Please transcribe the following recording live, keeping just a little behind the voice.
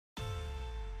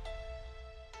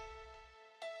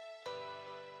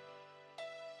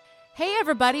Hey,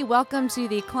 everybody. Welcome to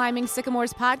the Climbing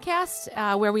Sycamores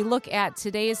podcast, where we look at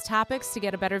today's topics to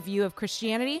get a better view of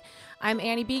Christianity. I'm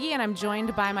Annie Beege, and I'm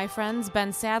joined by my friends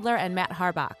Ben Sadler and Matt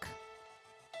Harbach.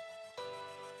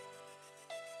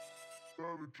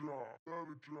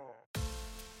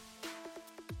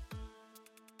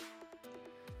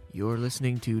 You're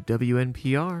listening to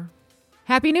WNPR.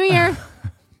 Happy New Year.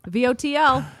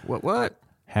 VOTL. What?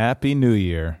 Happy New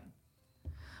Year.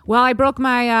 Well, I broke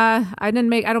my, I don't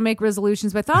make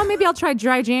resolutions, but I thought, maybe I'll try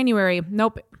dry January.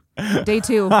 Nope. Day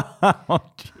 2. Oh,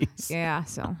 jeez. Yeah,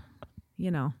 so,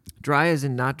 Dry as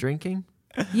in not drinking?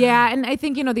 Yeah, and I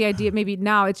think, the idea maybe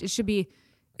now it should be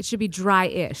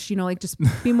dry-ish, like just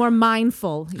be more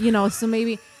mindful, so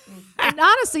maybe, and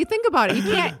honestly, think about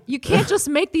it. You can't just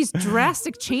make these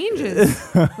drastic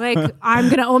changes. Like, I'm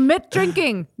going to omit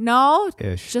drinking. No,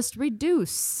 just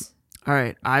reduce. All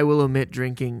right, I will omit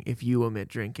drinking if you omit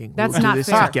drinking. That's we'll not do this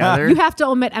fair. together. You have to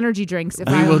omit energy drinks if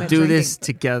I We will omit do drinking. this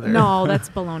together. No, that's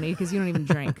baloney because you don't even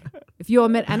drink. If you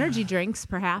omit energy drinks,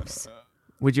 perhaps.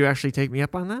 Would you actually take me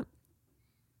up on that?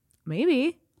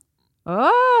 Maybe.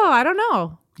 Oh, I don't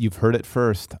know. You've heard it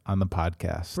first on the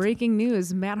podcast. Breaking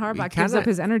news. Matt Harbach gives up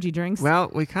his energy drinks.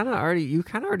 Well, you kind of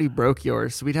already broke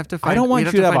yours, so we'd have to find... I don't want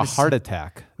you to have a heart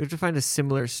attack. We have to find a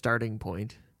similar starting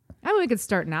point. I mean, we could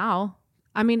start now.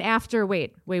 I mean, after...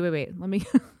 Wait. Let me...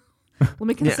 Let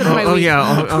me consider my week.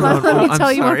 Let me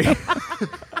tell sorry.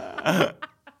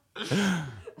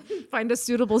 Find a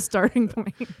suitable starting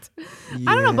point.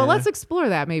 I don't know, but let's explore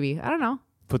that maybe. I don't know.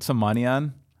 Put some money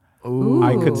on. Ooh.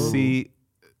 I could see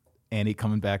Annie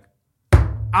coming back.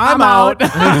 I'm out.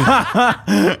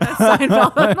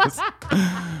 Seinfeld.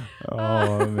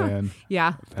 Oh, man.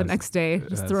 Yeah, the next day,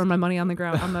 just throwing my money on the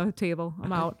ground, on the table.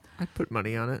 I'm out. I'd put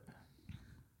money on it.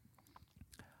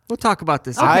 We'll talk about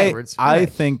this I afterwards.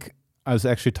 think I was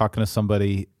actually talking to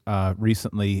somebody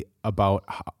recently about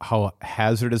how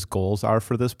hazardous goals are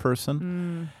for this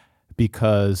person.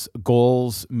 Because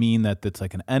goals mean that it's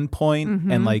like an end point,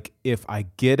 and like if I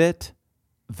get it,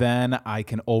 then I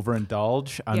can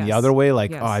overindulge on the other way.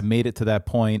 Like, oh, I made it to that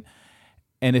point.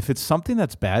 And if it's something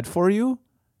that's bad for you,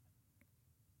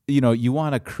 you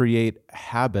want to create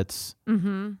habits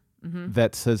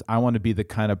that says, I want to be the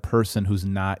kind of person who's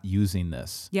not using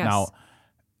this. Yes. Now,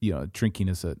 drinking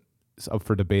is up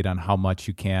for debate on how much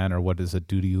you can or what does it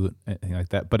do to you, anything like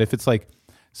that. But if it's like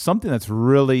something that's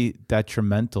really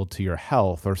detrimental to your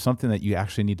health or something that you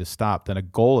actually need to stop, then a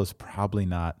goal is probably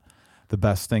not the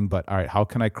best thing. But all right, how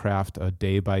can I craft a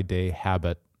day-by-day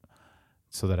habit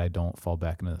so that I don't fall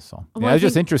back into this? So Well, it's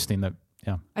just interesting that,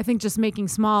 I think just making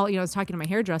small, I was talking to my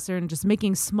hairdresser and just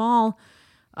making small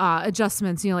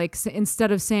adjustments, like instead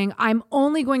of saying, I'm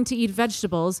only going to eat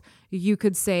vegetables, you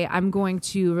could say, I'm going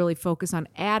to really focus on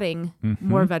adding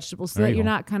more vegetables so that you're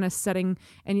not kind of setting,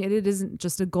 and it isn't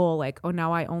just a goal like, oh,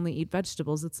 now I only eat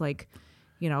vegetables. It's like,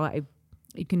 you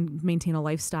can maintain a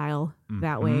lifestyle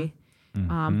that way.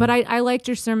 But I liked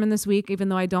your sermon this week, even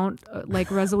though I don't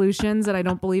like resolutions and I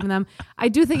don't believe in them. I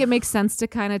do think it makes sense to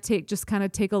kind of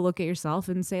take a look at yourself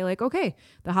and say like, okay,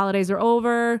 the holidays are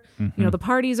over, the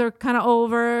parties are kind of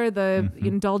over, the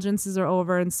indulgences are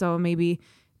over. And so maybe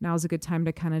now is a good time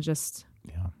to kind of just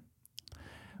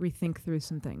rethink through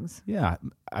some things. Yeah.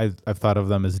 I've thought of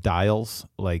them as dials.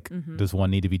 Like, does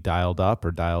one need to be dialed up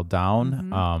or dialed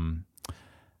down?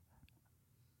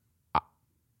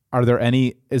 Is there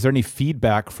any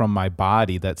feedback from my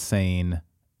body that's saying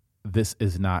this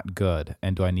is not good,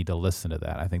 and do I need to listen to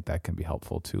that? I think that can be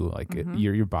helpful too. Like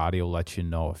your body will let you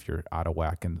know if you're out of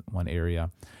whack in one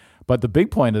area. But the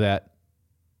big point of that,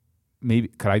 maybe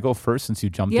could I go first since you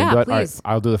jumped into it? Please. All right,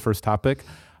 I'll do the first topic.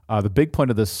 The big point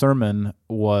of this sermon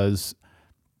was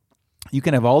you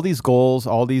can have all these goals,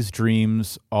 all these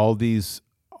dreams, all these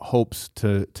hopes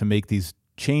to make these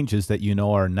changes that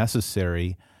are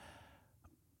necessary.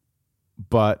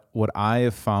 But what I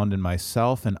have found in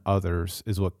myself and others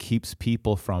is what keeps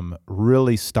people from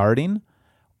really starting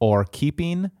or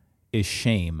keeping is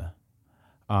shame.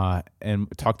 And we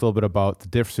talked a little bit about the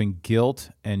difference between guilt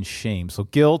and shame. So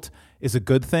guilt is a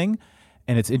good thing,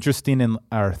 and it's interesting in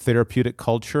our therapeutic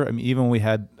culture. I mean, even when we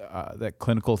had that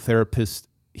clinical therapist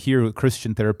here, a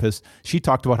Christian therapist, she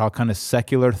talked about how kind of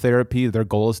secular therapy, their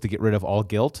goal is to get rid of all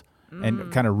guilt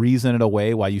and kind of reason it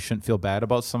away why you shouldn't feel bad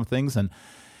about some things. And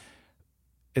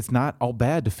it's not all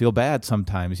bad to feel bad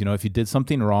sometimes. If you did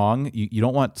something wrong, you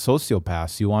don't want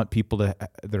sociopaths. You want people to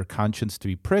their conscience to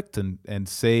be pricked and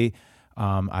say,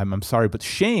 I'm sorry. But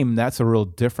shame, that's a real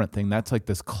different thing. That's like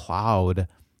this cloud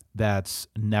that's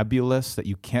nebulous that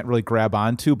you can't really grab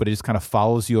onto, but it just kind of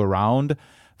follows you around,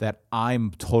 that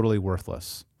I'm totally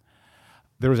worthless.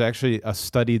 There was actually a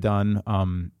study done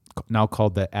now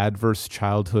called the Adverse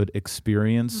Childhood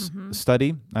Experience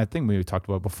Study. I think we talked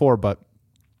about it before, but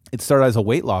it started as a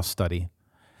weight loss study.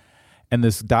 And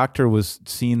this doctor was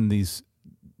seeing these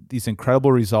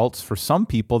incredible results. For some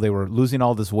people, they were losing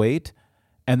all this weight,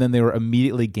 and then they were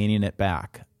immediately gaining it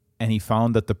back. And he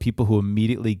found that the people who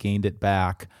immediately gained it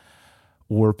back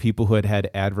were people who had had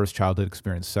adverse childhood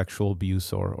experience, sexual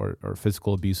abuse or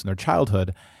physical abuse in their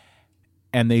childhood.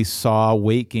 And they saw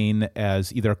weight gain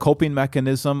as either a coping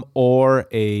mechanism or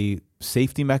a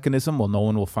safety mechanism. Well, no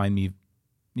one will find me,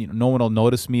 no one will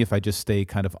notice me if I just stay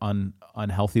kind of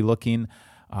unhealthy looking.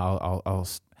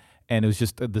 And it was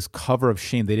just this cover of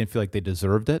shame. They didn't feel like they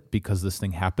deserved it because this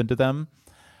thing happened to them.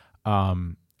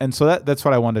 And so that's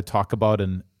what I wanted to talk about.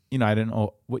 And, I don't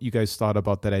know what you guys thought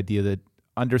about that idea, that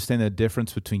understanding the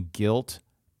difference between guilt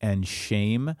and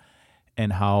shame,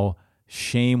 and how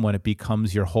shame, when it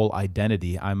becomes your whole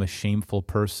identity, I'm a shameful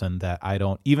person, that I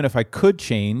don't, even if I could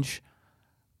change,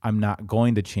 I'm not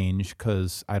going to change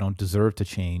because I don't deserve to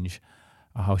change.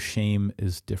 How shame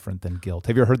is different than guilt.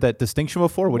 Have you ever heard that distinction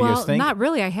before? What do you guys think? Not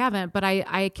really. I haven't, but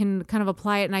I can kind of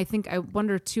apply it. And I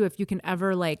wonder too, if you can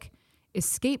ever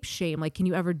escape shame. Can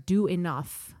you ever do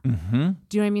enough? Mm-hmm.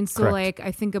 Do you know what I mean? So Correct.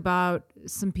 I think about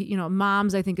some,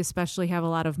 moms, I think especially have a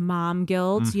lot of mom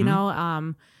guilt,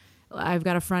 Mm-hmm. I've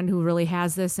got a friend who really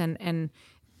has this, and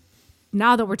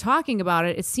now that we're talking about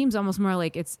it, it seems almost more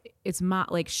like it's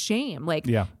shame.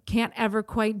 Yeah. Can't ever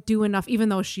quite do enough, even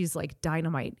though she's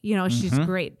dynamite. She's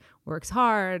great, works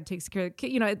hard, takes care of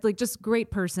the kid. Just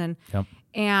great person, Yep.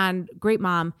 and great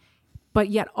mom, but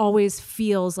yet always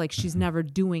feels like she's never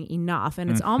doing enough.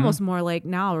 And it's almost more like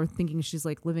now we're thinking she's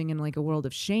living in a world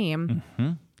of shame.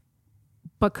 Mm-hmm.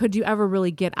 But could you ever really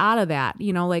get out of that?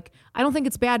 I don't think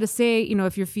it's bad to say,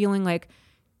 if you're feeling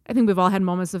I think we've all had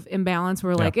moments of imbalance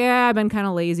where I've been kind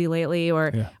of lazy lately,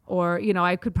 or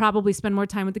I could probably spend more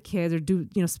time with the kids,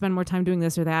 or spend more time doing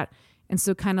this or that. And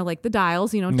so kind of the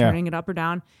dials, turning it up or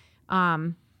down.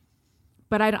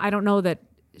 But I don't know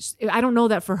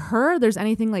that for her, there's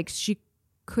anything she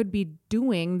could be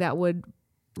doing that would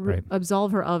Right.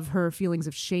 absolve her of her feelings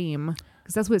of shame.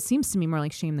 Because that's what it seems to me more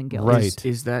like shame than guilt. Right.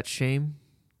 Is that shame?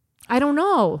 I don't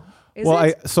know. Is Well,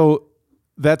 it? so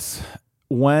that's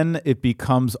when it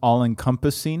becomes all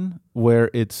encompassing, where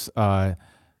it's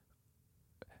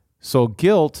so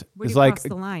guilt Where do is you cross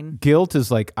the line? guilt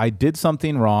is I did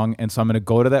something wrong, and so I'm going to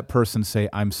go to that person and say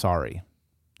I'm sorry.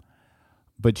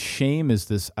 But shame is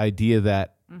this idea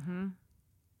that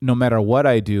no matter what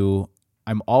I do,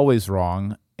 I'm always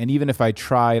wrong. And even if I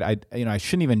tried, I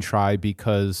shouldn't even try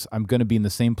because I'm going to be in the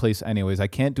same place anyways. I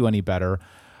can't do any better.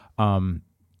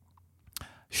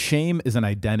 Shame is an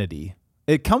identity.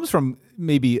 It comes from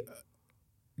maybe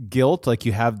guilt.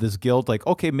 You have this guilt,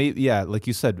 okay, maybe, yeah, like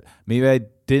you said, maybe I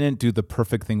didn't do the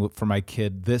perfect thing for my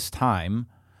kid this time,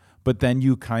 but then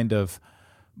you kind of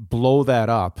blow that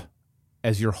up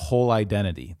as your whole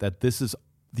identity, that this is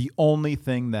the only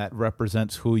thing that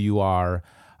represents who you are.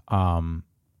 And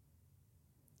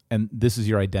this is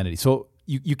your identity. So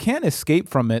you can't escape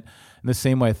from it in the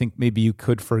same way I think maybe you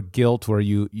could for guilt, where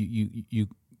you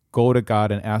go to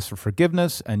God and ask for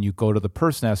forgiveness, and you go to the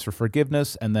person, ask for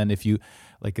forgiveness. And then if you,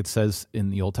 like it says in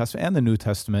the Old Testament and the New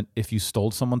Testament, if you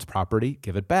stole someone's property,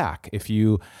 give it back. If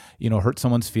you hurt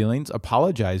someone's feelings,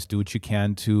 apologize, do what you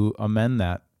can to amend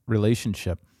that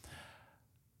relationship.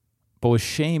 But with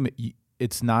shame,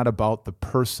 it's not about the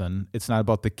person, it's not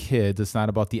about the kids, it's not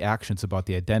about the actions, it's about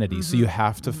the identity. So you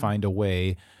have to find a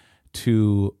way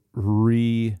to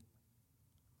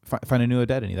find a new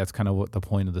identity. That's kind of what the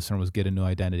point of the sermon was, get a new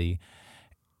identity.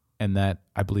 And that,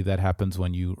 I believe that happens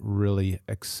when you really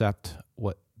accept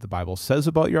what the Bible says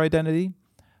about your identity,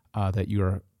 that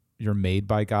you're made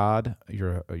by God.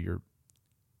 You're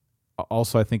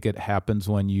also, I think it happens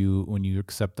when you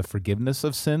accept the forgiveness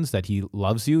of sins, that He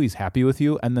loves you, He's happy with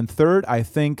you. And then third, I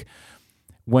think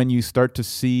when you start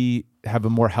to have a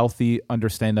more healthy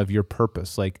understanding of your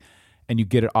purpose, and you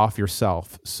get it off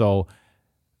yourself. So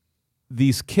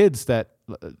these kids that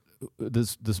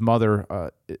this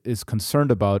mother is concerned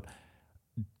about,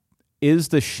 is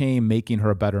the shame making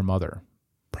her a better mother?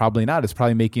 Probably not. It's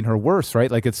probably making her worse,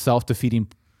 right? It's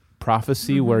self-defeating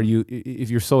prophecy, where if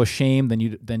you're so ashamed, then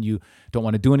you don't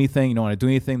want to do anything. You don't want to do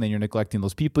anything. Then you're neglecting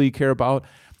those people you care about.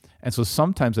 And so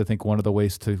sometimes I think one of the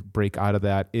ways to break out of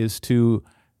that is to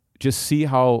just see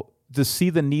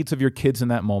the needs of your kids in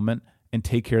that moment and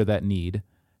take care of that need,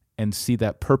 and see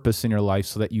that purpose in your life,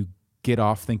 so that you get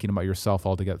off thinking about yourself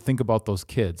altogether. Think about those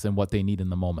kids and what they need in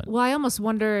the moment. Well, I almost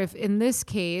wonder if in this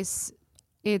case,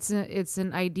 it's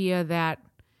an idea that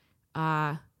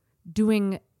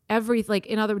doing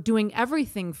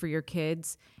everything for your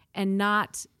kids and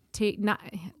not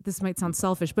this might sound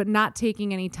selfish, but not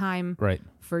taking any time Right.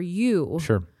 for you.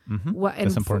 Sure. Mm-hmm. And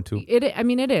That's important too.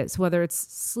 It is, whether it's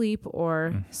sleep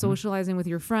or Mm-hmm. socializing with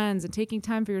your friends and taking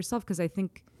time for yourself, because I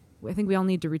think we all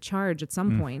need to recharge at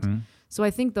some point. Mm-hmm. So I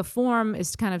think the form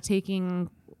is kind of taking,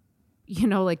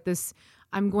 like this,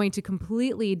 I'm going to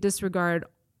completely disregard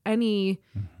any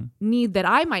need that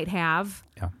I might have,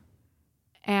 Yeah.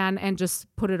 and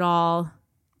just put it all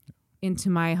into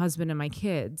my husband and my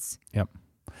kids. Yep.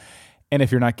 And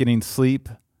if you're not getting sleep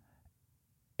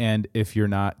and if you're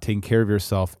not taking care of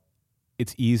yourself,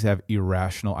 it's easy to have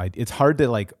irrational ideas. It's hard to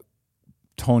like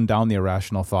tone down the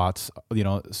irrational thoughts,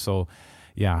 so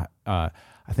yeah, I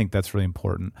think that's really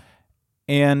important.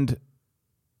 And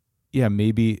yeah,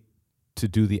 maybe to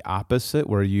do the opposite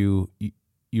where you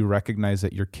recognize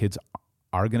that your kids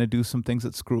are going to do some things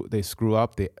that screw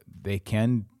up. They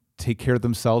can take care of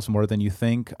themselves more than you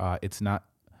think. It's not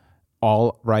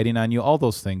all riding on you. All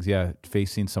those things, yeah,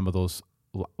 facing some of those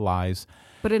lies.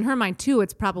 But in her mind too,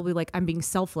 it's probably like I'm being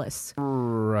selfless.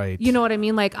 Right. You know what I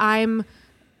mean? Like I am,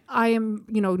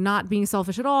 not being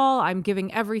selfish at all. I'm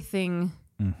giving everything.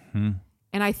 Mm-hmm.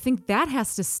 And I think that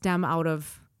has to stem out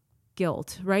of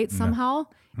guilt, right? Somehow,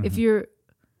 Mm-hmm. if you're,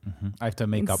 I have to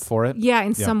make up for it. yeah,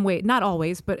 in some way, not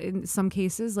always, but in some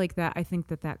cases like that, I think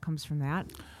that comes from that.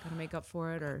 Got to make up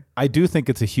for it, or I do think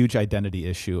it's a huge identity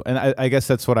issue. And I guess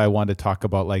that's what I wanted to talk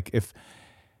about. Like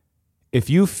if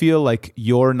you feel like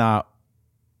you're not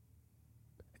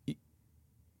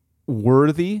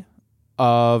worthy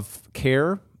of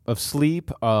care, of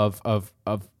sleep, of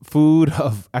food,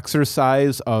 of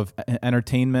exercise, of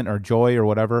entertainment or joy or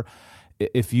whatever,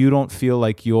 if you don't feel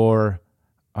like you're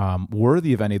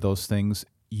worthy of any of those things,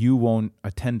 you won't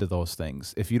attend to those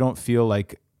things. If you don't feel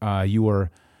like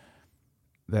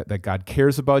that God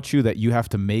cares about you, that you have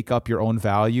to make up your own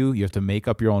value, you have to make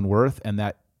up your own worth, and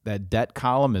that debt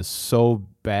column is so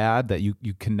bad that you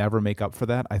can never make up for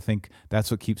that. I think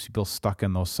that's what keeps people stuck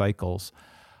in those cycles.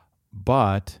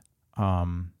 But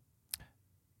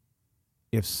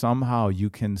if somehow you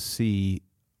can see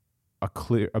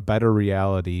a better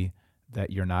reality that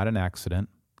you're not an accident,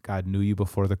 God knew you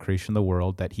before the creation of the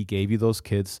world, that he gave you those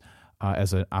kids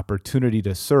as an opportunity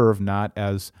to serve, not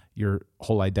as your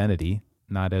whole identity,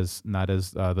 not as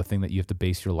the thing that you have to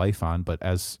base your life on, but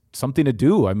as something to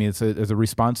do. I mean, it's a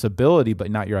responsibility,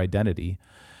 but not your identity.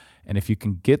 And if you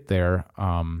can get there,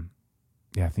 I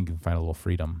think you can find a little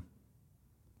freedom.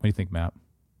 What do you think, Matt?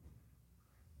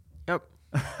 Yep.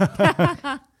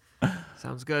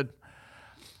 Sounds good.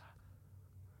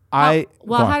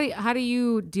 how do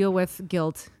you deal with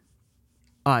guilt?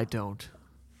 I don't.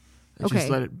 I Okay. just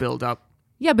let it build up.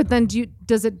 Yeah, but then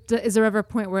is there ever a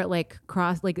point where it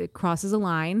it crosses a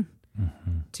line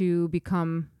to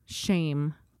become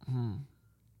shame?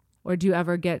 Or do you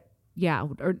ever get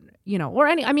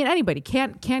anybody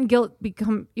can guilt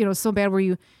become, so bad where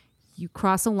you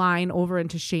cross a line over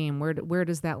into shame? Where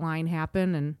does that line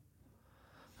happen? And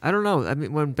I don't know. I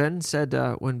mean, when Ben said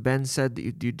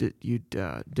that you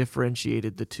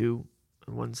differentiated the two,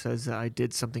 one says that I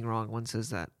did something wrong, one says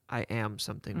that I am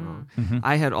something wrong. Mm-hmm.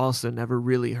 I had also never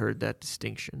really heard that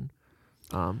distinction.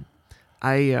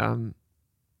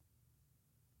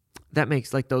 That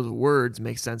makes, like, those words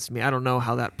make sense to me. I don't know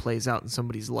how that plays out in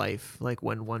somebody's life, like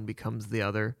when one becomes the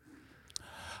other.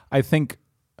 I think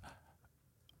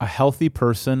a healthy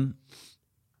person,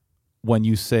 when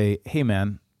you say, hey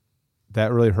man,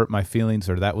 that really hurt my feelings,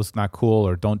 or that was not cool,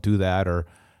 or don't do that, or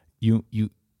you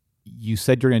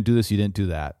said you're going to do this, you didn't do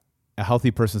that. A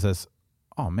healthy person says,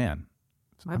 oh man,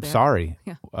 My I'm bad. sorry.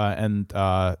 Yeah. I'm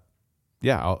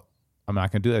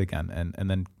not going to do that again. And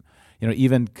then,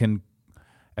 even can,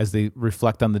 as they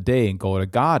reflect on the day and go to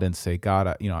God and say,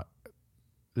 God,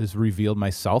 this revealed my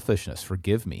selfishness,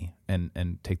 forgive me,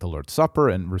 and take the Lord's Supper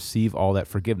and receive all that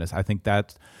forgiveness. I think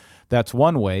that's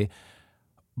one way.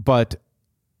 But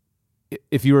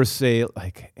if you were to say,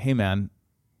 like, hey man,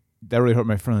 that really hurt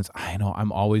my feelings, I know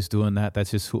I'm always doing that.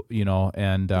 That's just who,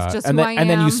 and It's just and who then I and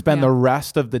then you am. spend Yeah. the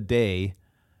rest of the day,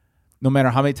 no matter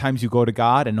how many times you go to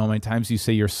God and no many times you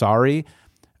say you're sorry,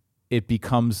 it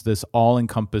becomes this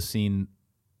all-encompassing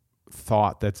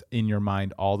thought that's in your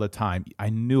mind all the time. I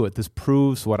knew it. This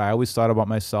proves what I always thought about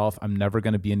myself. I'm never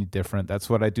going to be any different. That's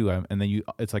what I do. And then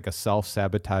it's like a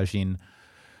self-sabotaging.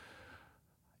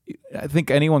 I think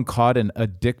anyone caught in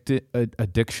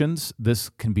addictions, this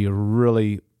can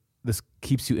be this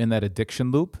keeps you in that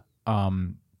addiction loop. I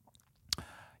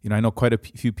know quite a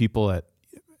few people that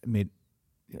made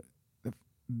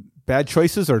bad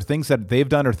choices or things that they've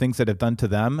done or things that have done to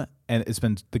them. And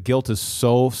the guilt is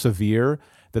so severe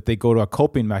that they go to a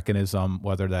coping mechanism,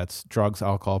 whether that's drugs,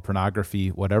 alcohol, pornography,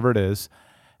 whatever it is.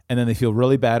 and then they feel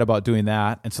really bad about doing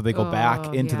that, and so they go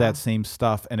back into yeah. that same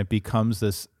stuff, and it becomes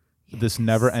this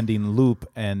never-ending loop,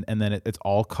 and then it's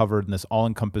all covered in this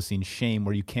all-encompassing shame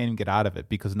where you can't even get out of it,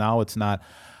 because now it's not,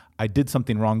 I did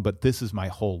something wrong, but this is my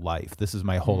whole life. This is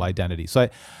my whole identity. So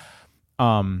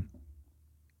I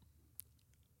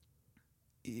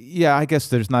guess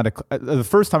there's not the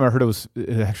first time I heard it was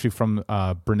actually from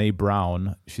Brene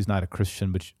Brown. She's not a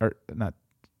Christian, or not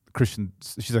Christian.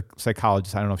 She's a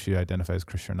psychologist. I don't know if she identifies as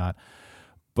Christian or not,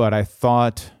 but I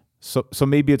thought, so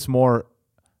maybe it's more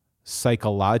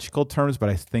psychological terms, but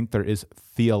I think there is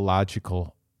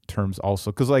theological terms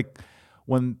also. Because like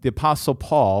when the Apostle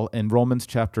Paul in Romans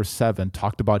chapter 7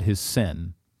 talked about his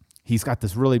sin, he's got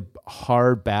this really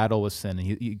hard battle with sin, and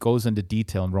he goes into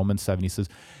detail in Romans 7. He says,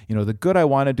 the good I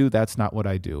want to do, that's not what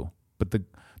I do. But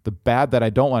the bad that I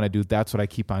don't want to do, that's what I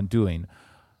keep on doing.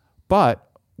 But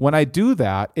when I do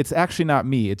that, it's actually not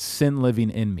me. It's sin living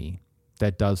in me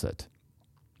that does it.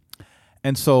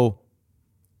 And so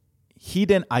he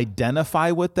didn't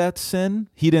identify with that sin.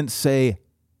 He didn't say,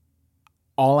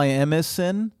 all I am is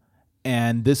sin,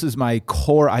 and this is my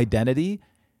core identity.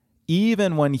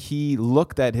 Even when he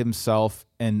looked at himself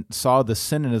and saw the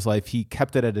sin in his life, he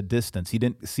kept it at a distance. He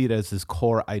didn't see it as his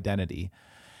core identity.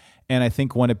 And I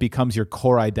think when it becomes your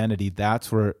core identity,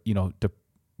 that's where,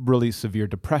 really severe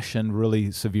depression,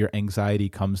 really severe anxiety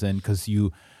comes in, because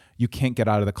you can't get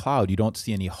out of the cloud. You don't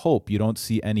see any hope. You don't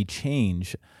see any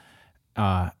change.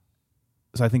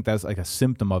 So I think that's like a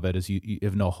symptom of it, is you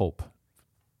have no hope.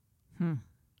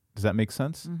 Does that make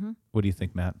sense? Mm-hmm. What do you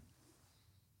think, Matt?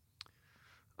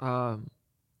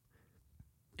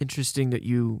 Interesting that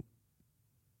you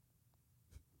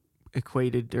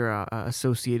equated or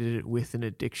associated it with an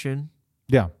addiction.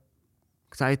 Yeah.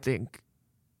 Because I think,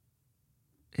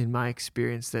 in my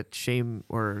experience, that shame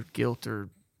or guilt or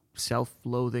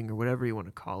self-loathing or whatever you want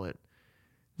to call it,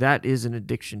 that is an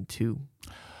addiction too.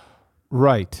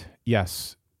 Right.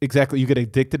 Yes. Exactly. You get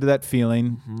addicted to that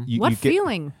feeling. Mm-hmm. What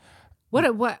feeling?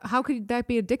 What? How could that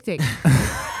be addicting?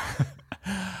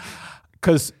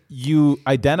 Because you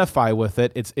identify with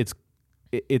it.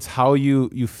 It's how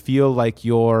you feel like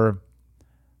you're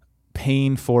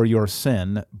paying for your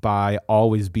sin by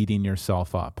always beating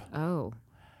yourself up. Oh.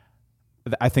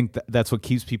 I think that's what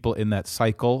keeps people in that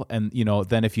cycle. And,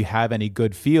 then if you have any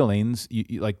good feelings,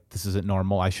 you like, this isn't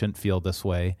normal, I shouldn't feel this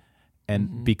way.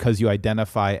 And because you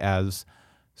identify as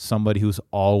somebody who's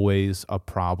always a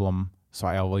problem, so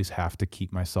I always have to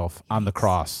keep myself on the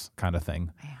cross kind of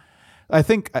thing. Man. I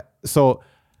think, so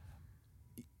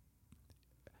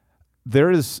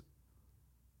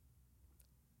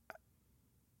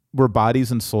we're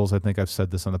bodies and souls. I think I've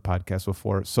said this on the podcast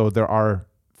before. So there are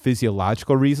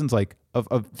physiological reasons, like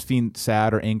of being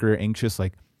sad or angry or anxious.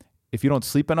 Like if you don't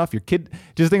sleep enough, your kid,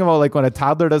 just think about like when a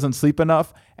toddler doesn't sleep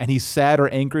enough and he's sad or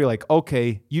angry, like,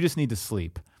 okay, you just need to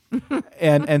sleep.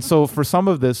 and so for some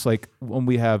of this, like when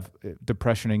we have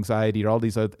depression, anxiety, or all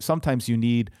these other, sometimes you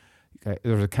need,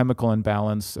 there's a chemical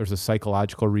imbalance, there's a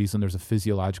psychological reason, there's a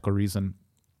physiological reason.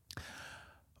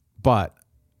 But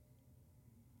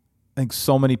I think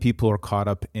so many people are caught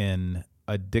up in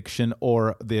addiction,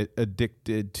 or they're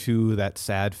addicted to that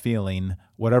sad feeling,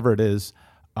 whatever it is.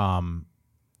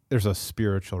 There's a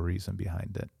spiritual reason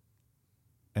behind it,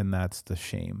 and that's the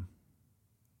shame.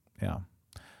 Yeah.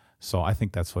 So I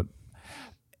think that's what.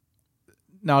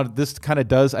 Now this kind of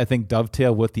does, I think,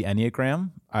 dovetail with the Enneagram.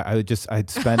 I'd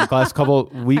spent the last couple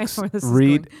weeks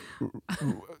read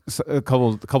a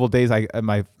couple days.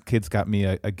 My kids got me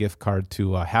a gift card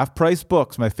to Half Price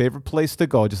Books, my favorite place to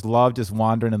go. Just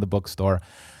wandering in the bookstore,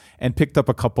 and picked up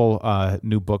a couple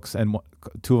new books, and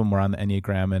two of them were on the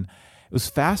Enneagram. And it was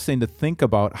fascinating to think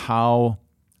about how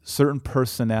certain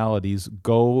personalities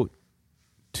go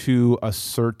to a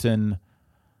certain,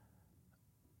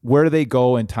 where they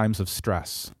go in times of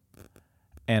stress.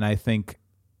 And I think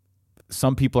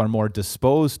some people are more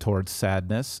disposed towards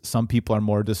sadness. Some people are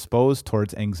more disposed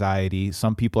towards anxiety.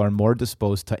 Some people are more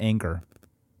disposed to anger.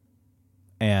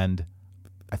 And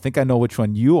I think I know which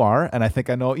one you are. And I think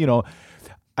I know,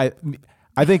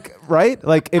 I think, right?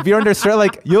 Like if you're under stress,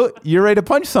 like you're ready to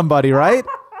punch somebody, right?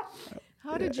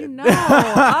 How did you know?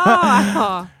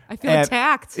 Oh, I feel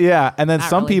attacked. Yeah. And then Not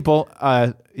some really. people,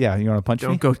 you want to punch me?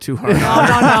 Don't go too hard.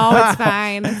 No, it's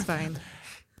fine. It's fine.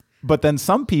 But then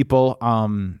some people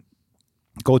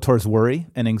go towards worry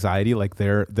and anxiety, like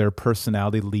their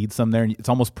personality leads them there. And it's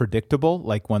almost predictable.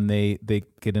 Like when they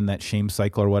get in that shame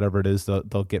cycle or whatever it is,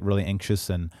 they'll get really anxious.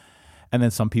 And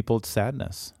then some people, it's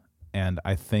sadness. And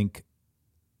I think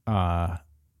you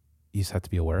just have to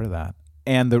be aware of that.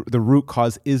 And the root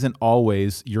cause isn't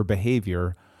always your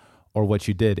behavior or what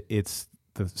you did. It's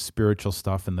the spiritual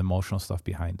stuff and the emotional stuff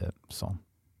behind it. So,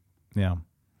 yeah.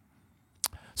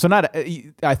 So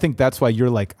I think that's why you're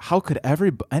like, how could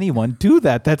anyone do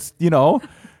that? That's,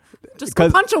 just go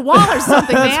punch a wall or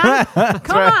something, man.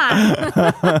 Come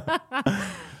on.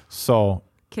 So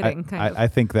Kidding. I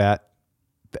think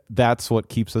that's what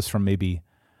keeps us from maybe.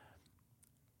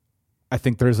 I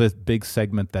think there's a big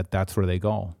segment that's where they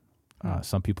go.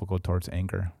 Some people go towards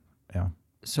anger. Yeah.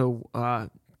 So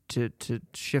to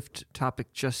shift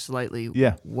topic just slightly,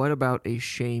 yeah. What about a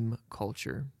shame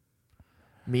culture?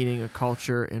 Meaning a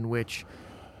culture in which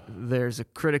there's a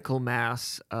critical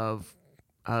mass of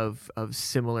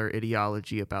similar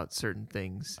ideology about certain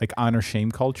things. Like honor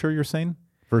shame culture, you're saying?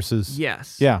 Versus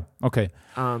yes. Yeah. Okay.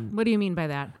 What do you mean by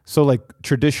that? So like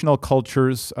traditional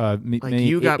cultures, like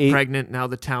you got pregnant, now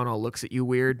the town all looks at you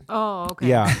weird. Oh, okay.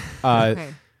 Yeah.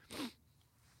 Okay.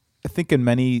 I think in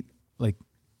many like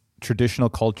traditional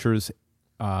cultures,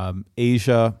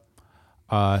 Asia,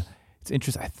 it's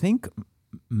interesting. I think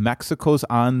Mexico's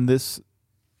on this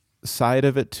side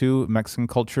of it too. Mexican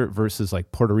culture versus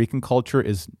like Puerto Rican culture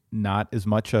is not as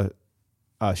much a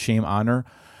shame honor,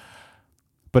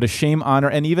 but a shame honor,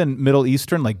 and even Middle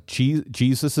Eastern, like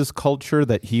Jesus's culture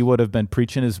that he would have been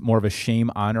preaching is more of a shame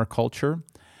honor culture.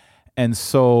 And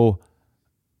so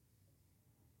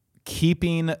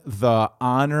keeping the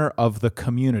honor of the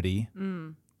community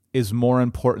is more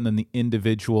important than the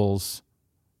individual's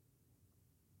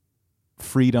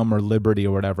freedom or liberty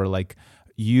or whatever. Like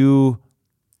your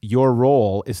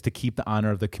role is to keep the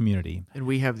honor of the community. And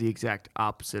we have the exact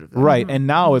opposite of that. Right. And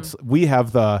now we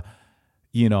have the,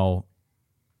 the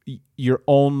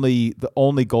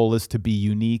only goal is to be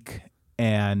unique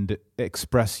and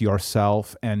express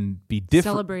yourself and be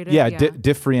different. Celebrate it. Yeah.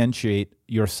 Differentiate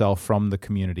yourself from the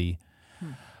community.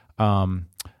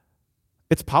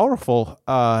 It's powerful.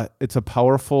 It's a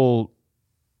powerful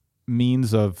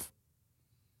means of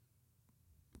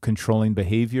controlling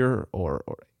behavior or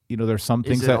there's some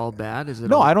things that... Is it all bad?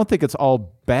 I don't think it's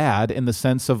all bad in the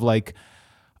sense of like,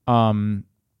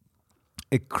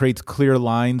 it creates clear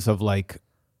lines of like,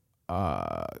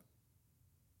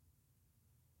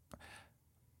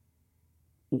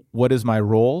 what is my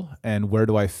role and where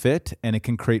do I fit? And it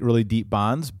can create really deep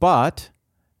bonds, but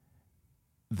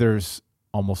there's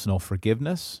almost no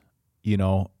forgiveness. There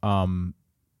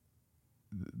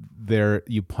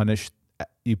you punish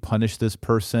this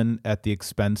person at the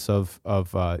expense of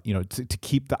to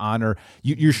keep the honor.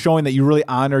 You're showing that you really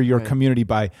honor your community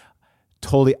by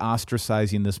totally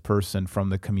ostracizing this person from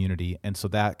the community. And so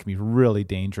that can be really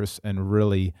dangerous and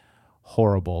really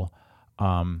horrible.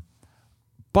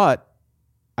 But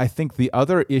I think the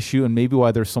other issue, and maybe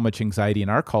why there's so much anxiety in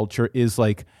our culture, is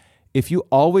like, if you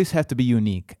always have to be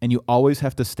unique and you always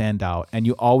have to stand out and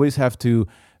you always have to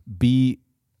be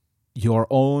your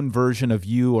own version of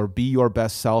you or be your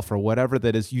best self or whatever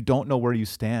that is, you don't know where you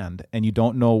stand and you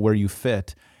don't know where you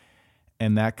fit.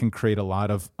 And that can create a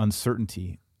lot of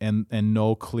uncertainty and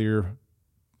no clear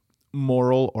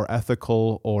moral or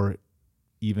ethical or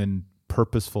even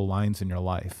purposeful lines in your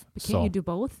life. But can't you do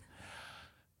both?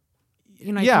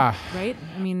 Yeah. Right?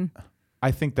 I mean, I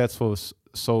think that's what was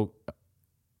so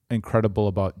incredible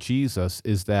about Jesus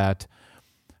is that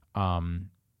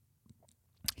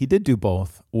he did do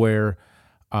both, where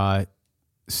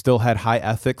still had high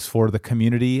ethics for the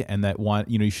community, and that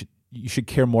you should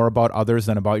care more about others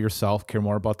than about yourself, care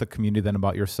more about the community than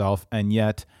about yourself, and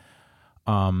yet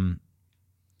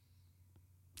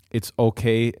it's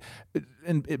okay.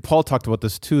 And Paul talked about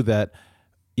this too, that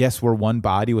yes, we're one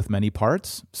body with many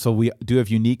parts, so we do have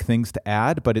unique things to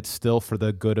add, but it's still for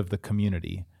the good of the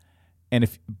community. And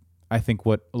I think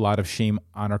what a lot of shame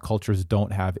honor cultures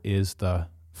don't have is the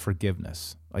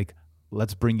forgiveness. Like,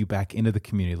 let's bring you back into the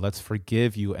community. Let's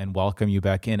forgive you and welcome you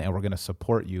back in, and we're going to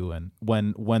support you. And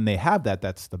when they have that,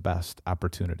 that's the best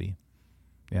opportunity.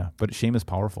 Yeah, but shame is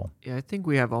powerful. Yeah, I think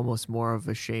we have almost more of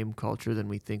a shame culture than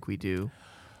we think we do.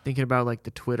 Thinking about like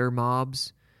the Twitter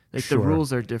mobs, like Sure. The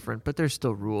rules are different, but there's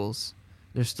still rules.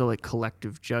 There's still like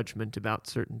collective judgment about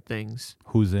certain things.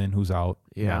 Who's in, who's out.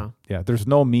 Yeah. Yeah. There's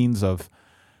no means of,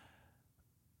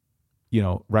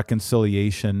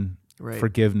 reconciliation, Right.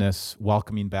 forgiveness,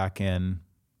 welcoming back in,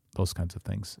 those kinds of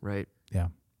things. Right. Yeah.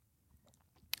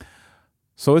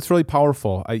 So it's really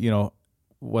powerful.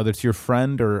 Whether it's your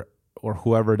friend or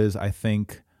whoever it is, I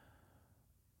think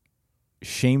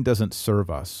shame doesn't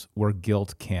serve us where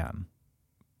guilt can.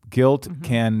 Guilt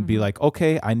can be like,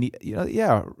 okay, I need,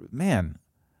 man,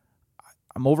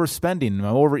 I'm overspending, I'm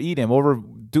overeating, I'm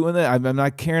overdoing that. I'm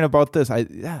not caring about this. I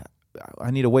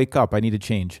need to wake up. I need to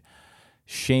change.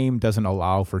 shame doesn't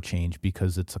allow for change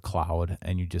because it's a cloud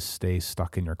and you just stay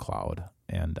stuck in your cloud.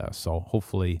 And so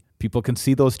hopefully people can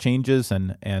see those changes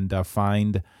and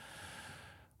find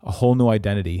a whole new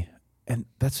identity. And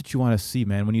that's what you want to see,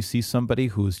 man. When you see somebody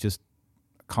who's just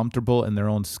comfortable in their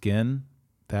own skin,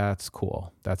 that's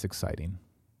cool. That's exciting.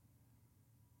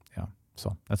 Yeah.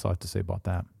 So that's all I have to say about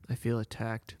that. I feel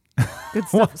attacked. Good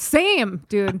stuff. Same,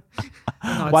 dude.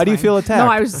 No, Why do you fine. feel attacked?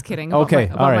 No, I was just kidding. About Okay,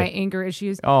 my, all about my right. anger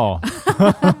issues. Oh.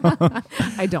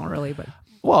 I don't really, but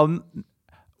Well,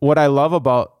 what I love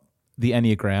about the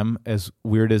Enneagram, as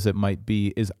weird as it might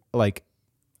be, is like,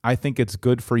 I think it's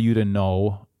good for you to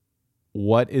know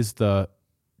what is the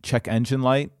check engine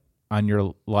light on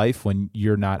your life when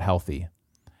you're not healthy.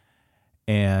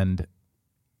 And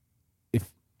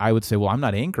if I would say, well, I'm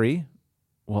not angry.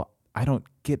 Well, I don't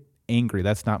get angry.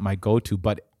 That's not my go-to.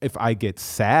 But if I get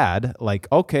sad, like,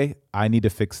 okay, I need to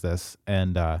fix this.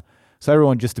 And so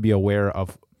everyone just to be aware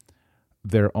of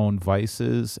their own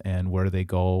vices and where they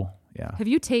go. Yeah. have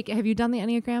you done the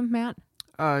Enneagram, Matt?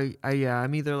 Yeah,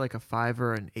 I'm either like a 5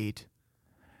 or an 8.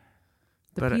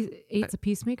 The But eight's a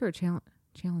peacemaker or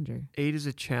challenger? 8 is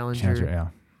a challenger. Challenger, yeah.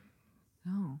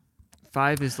 Oh.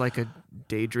 5 is like a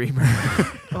daydreamer.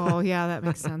 Oh yeah, that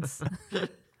makes sense.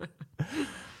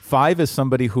 5 is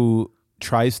somebody who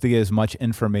tries to get as much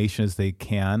information as they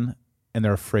can, and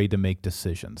they're afraid to make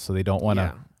decisions. So they don't want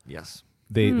to. Yeah. Yes.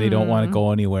 They don't want to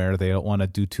go anywhere. They don't want to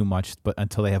do too much, but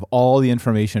until they have all the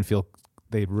information, feel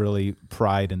they really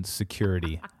pride and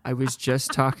security. I was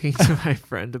just talking to my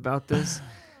friend about this,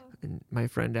 and my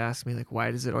friend asked me, like,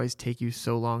 why does it always take you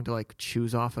so long to like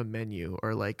choose off a menu,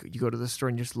 or like you go to the store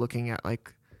and you're just looking at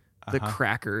like the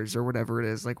crackers or whatever it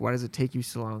is. Like, why does it take you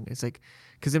so long? It's like,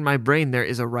 because in my brain there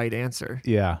is a right answer.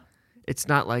 Yeah. It's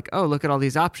not like, oh, look at all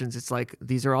these options. It's like,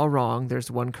 these are all wrong. There's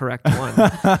one correct one.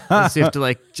 And so you have to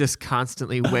like just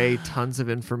constantly weigh tons of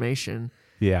information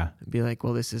Yeah. and be like,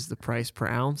 well, this is the price per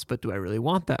ounce, but do I really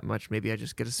want that much? Maybe I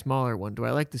just get a smaller one. Do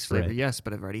I like this flavor? Right. Yes,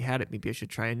 but I've already had it. Maybe I should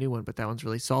try a new one, but that one's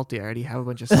really salty. I already have a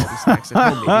bunch of salty snacks at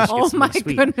home. Maybe I should get Oh something my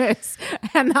sweet. goodness.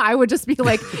 And I would just be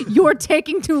like, you're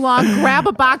taking too long. Grab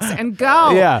a box and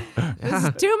go. Yeah. This is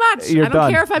too much. You're I don't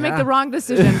done. care if I make the wrong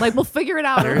decision. Like, we'll figure it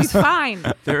out. It'll be fine.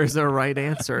 There is a right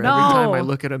answer. No. Every time I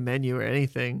look at a menu or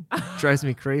anything, it drives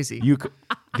me crazy.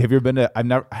 Have you ever been to? I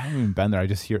haven't even been there. I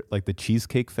just hear like the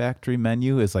Cheesecake Factory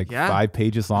menu is like Yeah. 5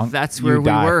 pages long. That's You where we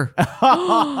die. were.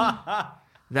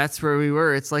 That's where we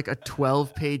were. It's like a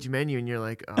 12-page menu, and you're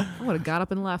like, oh. I would have got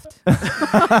up and left.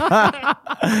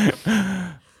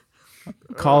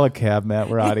 Call a cab, Matt.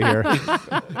 We're out of here.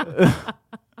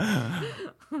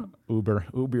 Uber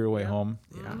your way home.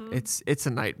 Yeah, it's a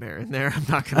nightmare in there. I'm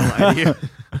not gonna lie to you.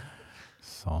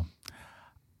 So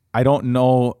I don't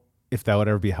know if that would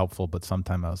ever be helpful, but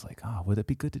sometime I was like, oh, would it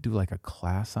be good to do like a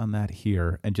class on that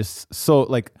here? And just so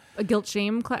like A guilt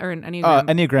shame class or an Enneagram.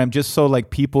 Enneagram, just so like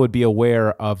people would be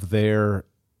aware of their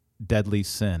deadly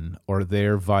sin or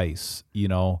their vice, you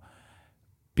know,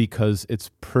 because it's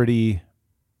pretty.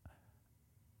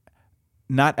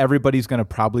 Not everybody's going to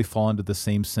probably fall into the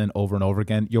same sin over and over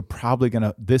again. You're probably going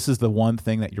to, this is the one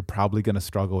thing that you're probably going to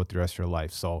struggle with the rest of your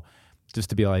life. So just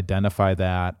to be able to identify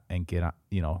that and get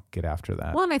after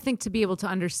that. Well, and I think to be able to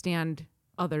understand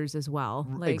others as well.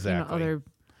 Like, Exactly. other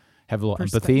Have a little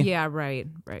perspe- empathy. Yeah, right.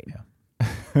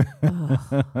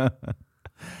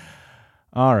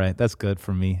 All right. That's good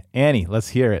for me. Annie, let's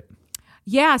hear it.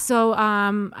 Yeah, so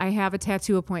I have a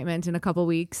tattoo appointment in a couple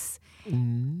weeks. Yep,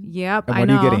 And I what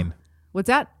know. are you getting? What's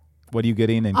that? What are you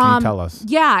getting? And can you tell us?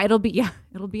 Yeah, it'll be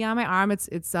on my arm. It's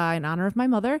in honor of my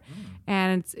mother,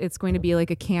 and it's going to be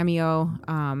like a cameo,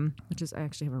 which is I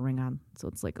actually have a ring on, so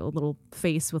it's like a little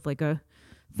face with like a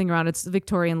thing around. It's a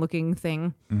Victorian looking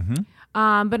thing.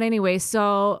 Mm-hmm. But anyway,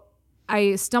 so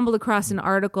I stumbled across an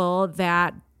article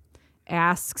that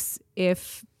asks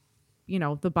if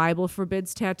the Bible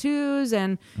forbids tattoos,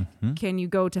 and can you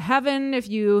go to heaven if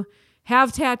you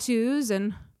have tattoos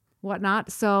and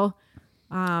whatnot. So.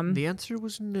 The answer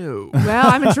was no. Well,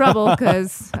 I'm in trouble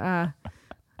because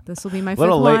this will be my fifth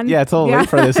Little late. one. Yeah, it's a little late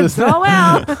for this, isn't it? Oh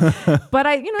well, but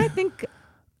I think,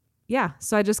 yeah.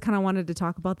 So I just kind of wanted to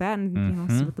talk about that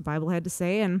and see what the Bible had to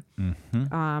say, and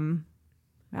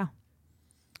yeah.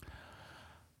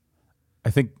 I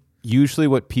think usually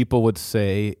what people would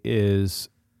say is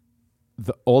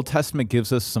the Old Testament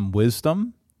gives us some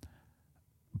wisdom,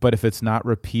 but if it's not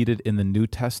repeated in the New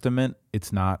Testament,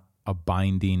 it's not a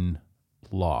binding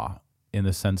law in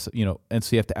the sense, and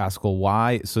so you have to ask, well,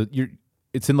 why? So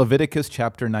it's in Leviticus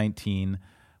chapter 19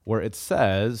 where it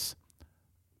says,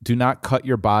 do not cut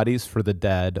your bodies for the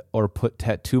dead or put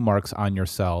tattoo marks on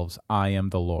yourselves. I am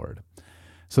the Lord.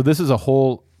 So this is a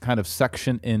whole kind of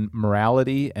section in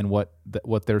morality and what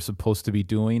they're supposed to be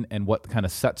doing and what kind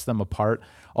of sets them apart.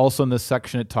 Also in this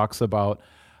section, it talks about,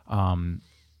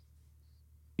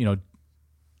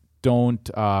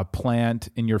 don't plant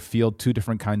in your field 2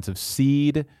 different kinds of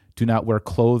seed. Do not wear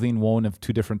clothing woven of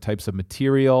 2 different types of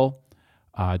material.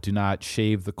 Do not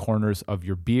shave the corners of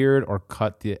your beard or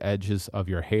cut the edges of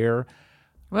your hair.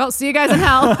 Well, see you guys in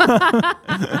hell.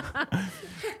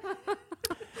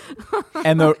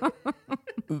 And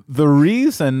the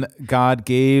reason God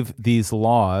gave these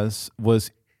laws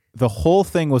was the whole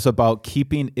thing was about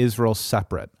keeping Israel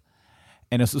separate.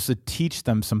 And it's supposed to teach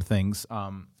them some things.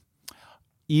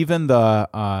 Even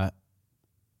the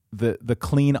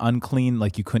clean, unclean,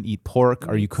 like you couldn't eat pork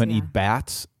or you couldn't eat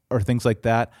bats or things like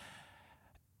that.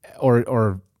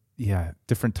 Or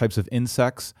different types of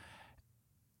insects.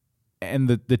 And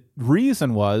the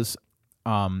reason was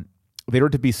they were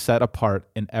to be set apart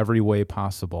in every way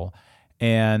possible.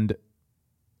 And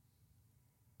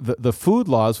the food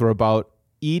laws were about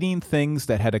eating things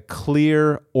that had a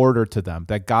clear order to them,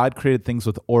 that God created things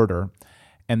with order,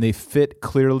 and they fit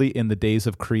clearly in the days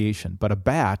of creation. But a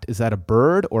bat, is that a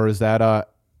bird or is that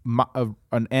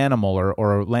an animal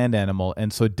or a land animal?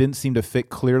 And so it didn't seem to fit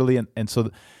clearly. And so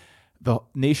the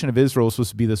nation of Israel was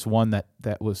supposed to be this one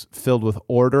that was filled with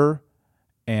order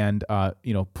and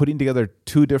putting together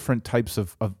 2 different types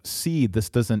of seed.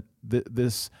 This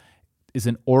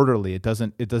isn't orderly. It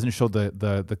doesn't show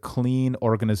the clean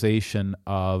organization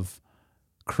of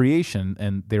creation,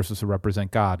 and they're supposed to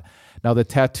represent God. Now the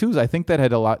tattoos, I think that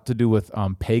had a lot to do with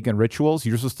pagan rituals.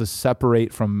 You're supposed to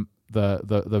separate from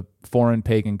the foreign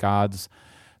pagan gods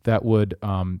that would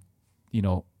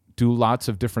do lots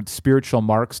of different spiritual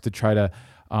marks to try to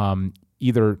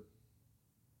either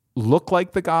look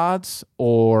like the gods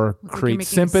or create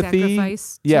sympathy.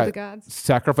 Sacrifice to the gods.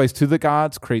 Sacrifice to the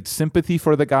gods, create sympathy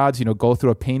for the gods, go through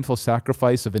a painful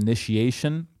sacrifice of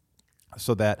initiation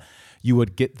so that you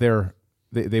would get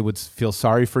they would feel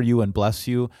sorry for you and bless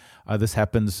you. This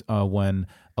happens when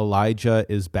Elijah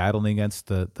is battling against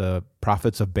the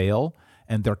prophets of Baal,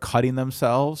 and they're cutting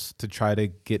themselves to try to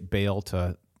get Baal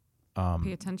to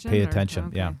pay attention.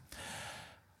 Okay. Yeah.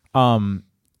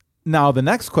 Now the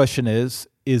next question is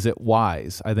it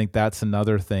wise? I think that's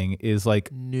another thing. Is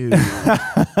like no.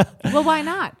 Well, why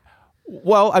not?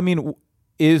 Well, I mean,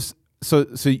 I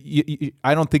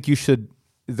don't think you should.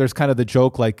 There's kind of the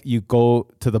joke, like you go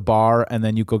to the bar and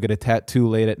then you go get a tattoo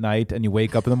late at night and you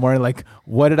wake up in the morning like,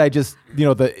 what did I just,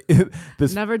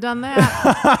 this. Never done that.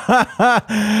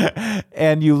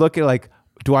 And you look at like,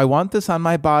 do I want this on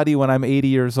my body when I'm 80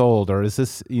 years old? Or is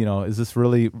this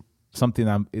really something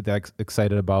I'm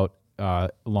excited about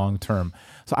long term?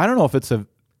 So I don't know if it's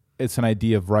an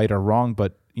idea of right or wrong,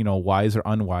 but wise or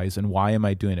unwise, and why am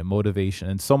I doing it? Motivation.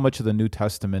 And so much of the New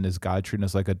Testament is God treating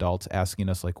us like adults, asking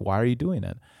us like, why are you doing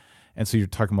it? And so you're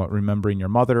talking about remembering your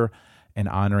mother and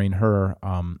honoring her.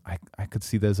 I could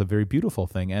see that as a very beautiful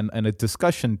thing and a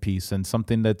discussion piece and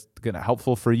something that's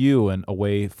helpful for you and a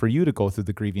way for you to go through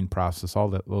the grieving process, all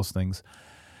those things.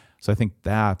 So I think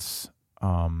that's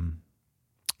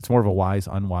it's more of a wise,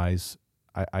 unwise.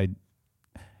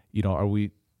 Are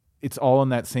we? It's all in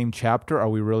that same chapter. Are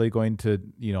we really going to,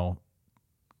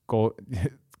 go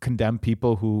condemn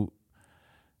people who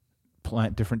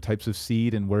plant different types of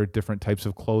seed and wear different types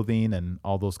of clothing and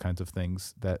all those kinds of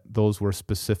things? That those were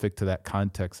specific to that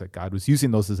context, that God was using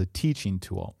those as a teaching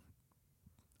tool.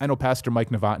 I know Pastor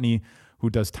Mike Novotny, who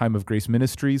does Time of Grace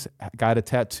Ministries, got a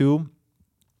tattoo,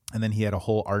 and then he had a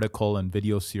whole article and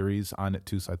video series on it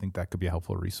too. So I think that could be a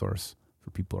helpful resource for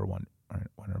people who are wondering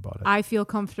about it. I feel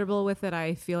comfortable with it.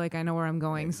 I feel like I know where I'm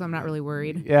going, so I'm not really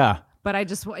worried. Yeah. But I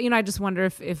just wonder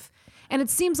if and it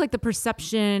seems like the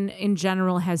perception in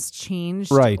general has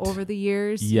changed over the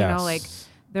years. Yes. Like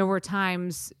there were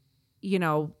times,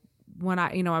 when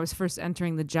I was first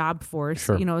entering the job force,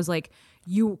 Sure. it was like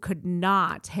you could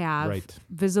not have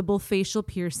visible facial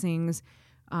piercings,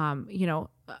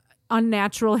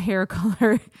 unnatural hair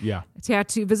color,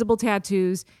 visible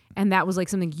tattoos, and that was like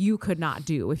something you could not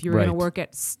do if you were going to work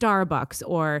at Starbucks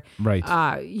or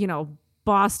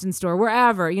Boston store,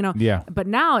 wherever, Yeah. But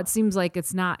now it seems like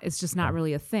it's just not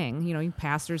really a thing.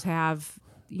 Pastors have,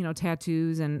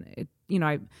 tattoos, and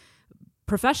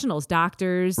professionals,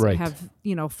 doctors have,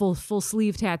 full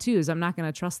sleeve tattoos. I'm not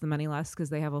going to trust them any less because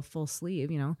they have a full sleeve,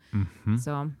 Mm-hmm.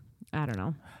 So I don't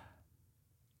know.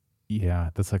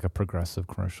 Yeah, that's like a Progressive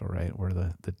commercial, right? Where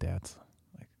the dad's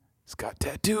like, he's got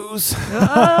tattoos.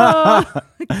 Oh,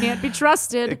 it can't be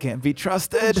trusted. It can't be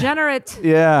trusted. Degenerate.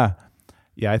 Yeah.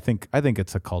 Yeah, I think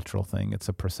it's a cultural thing. It's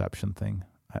a perception thing.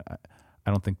 I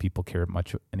don't think people care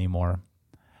much anymore.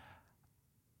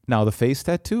 Now the face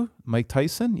tattoo, Mike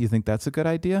Tyson. You think that's a good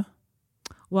idea?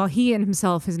 Well, he in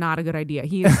himself is not a good idea.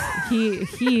 He.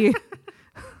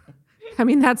 I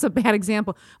mean, that's a bad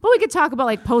example. But we could talk about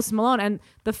like Post Malone and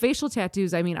the facial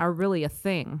tattoos. I mean, are really a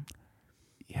thing.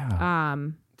 Yeah.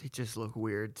 They just look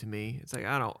weird to me. It's like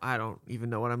I don't even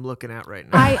know what I'm looking at right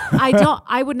now.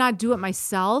 I would not do it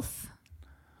myself,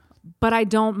 but I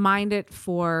don't mind it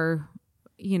for,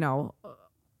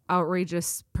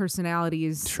 outrageous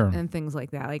personalities and things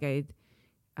like that. Like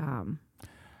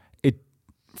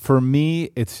for me,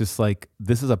 it's just like,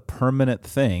 this is a permanent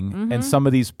thing. And some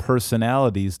of these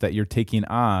personalities that you're taking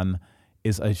on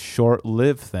is a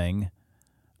short-lived thing.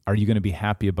 Are you going to be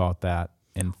happy about that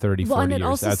in 30, 40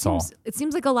 years? That's all. It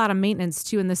seems like a lot of maintenance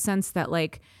too, in the sense that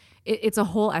like it's a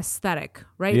whole aesthetic,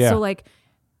 right? Yeah. So like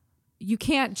you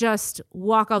can't just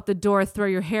walk out the door, throw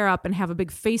your hair up and have a big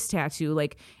face tattoo.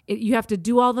 Like you have to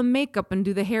do all the makeup and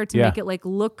do the hair to make it like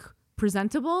look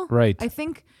presentable. Right. I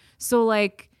think so.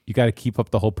 Like, you got to keep up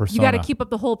the whole persona. you got to keep up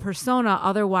the whole persona.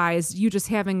 Otherwise, you just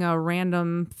having a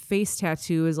random face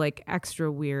tattoo is like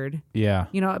extra weird. Yeah.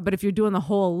 But if you're doing the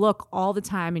whole look all the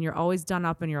time and you're always done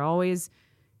up and you're always,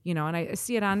 and I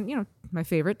see it on, my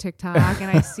favorite TikTok and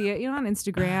I see it, on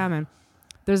Instagram. And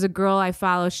there's a girl I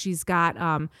follow. She's got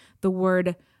the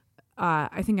word,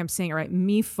 I think I'm saying it right,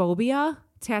 me-phobia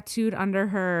tattooed under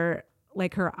her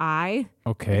eye.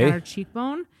 Okay. Like on her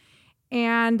cheekbone.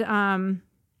 And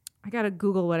I got to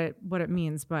Google what it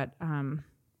means, but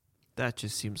that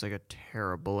just seems like a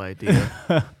terrible idea.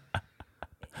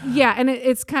 yeah, and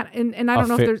it's kind of, and I don't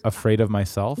know if there's afraid of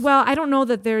myself. Well, I don't know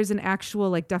that there's an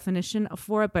actual like definition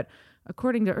for it, but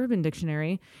according to Urban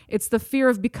Dictionary, it's the fear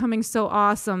of becoming so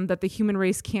awesome that the human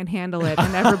race can't handle it,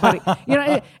 and everybody,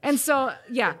 and so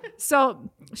yeah,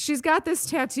 so she's got this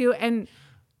tattoo, and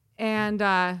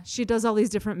she does all these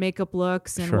different makeup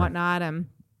looks and whatnot,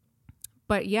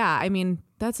 but yeah, I mean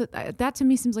that to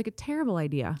me seems like a terrible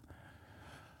idea.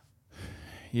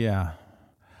 Yeah.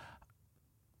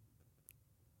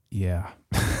 Yeah.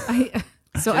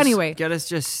 Anyway, gotta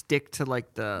just stick to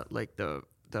like the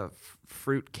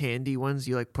fruit candy ones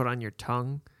you like put on your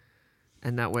tongue,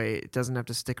 and that way it doesn't have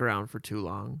to stick around for too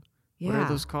long. Yeah. What are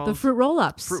those called? The fruit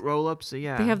roll-ups. Fruit roll-ups.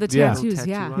 Yeah. They have the Yeah. tattoos. Tattoo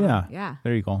Yeah. on Yeah. Yeah.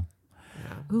 There you go.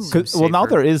 Yeah. Ooh. Well, now Safer.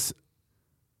 there is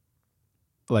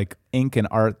like ink and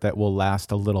art that will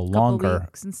last a little Couple longer.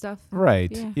 weeks and stuff.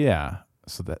 Right. Yeah. Yeah.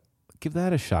 So give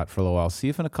that a shot for a little while. See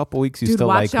if in a couple weeks you Dude, still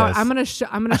watch like out! this.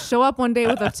 I'm gonna show up one day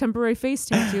with a temporary face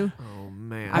tattoo. Oh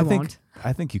man. I won't.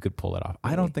 I think you could pull it off.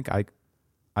 I don't think I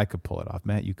could pull it off.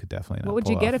 Matt, you could definitely not. What would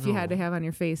pull you it get off. if you had to have on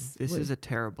your face? This is a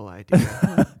terrible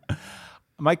idea.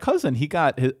 My cousin, he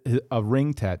got a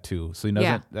ring tattoo, so he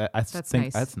doesn't. Yeah. I That's think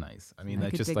nice. that's nice. I mean, I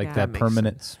that's could just dig like that. that Makes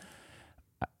permanent. sense.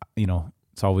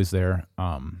 It's always there.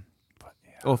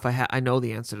 Oh, if I know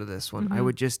the answer to this one, I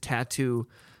would just tattoo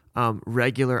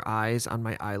regular eyes on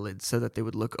my eyelids so that they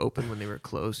would look open when they were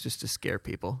closed, just to scare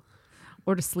people.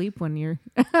 Or to sleep when you're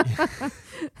to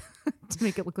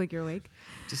make it look like you're awake.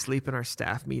 To sleep in our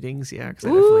staff meetings, yeah, because I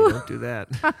definitely don't do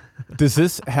that. Does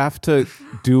this have to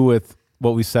do with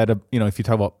what we said? If you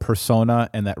talk about persona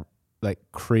and that like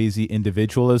crazy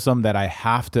individualism, that I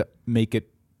have to make it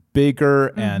bigger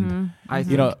and I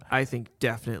think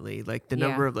definitely like the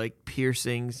number Yeah. of like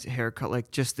piercings, haircut, like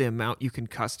just the amount you can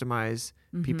customize.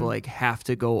 People like have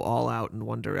to go all out in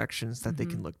one direction so that they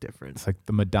can look different. it's like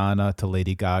the Madonna to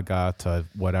Lady Gaga to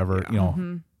whatever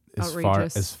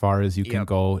Outrageous. as far as you can Yep.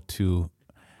 go to.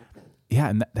 Yeah,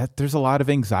 and that there's a lot of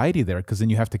anxiety there because then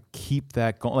you have to keep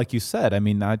that going. Like you said, I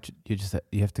mean,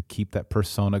 you have to keep that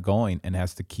persona going and it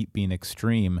has to keep being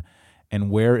extreme.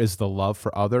 And where is the love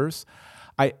for others?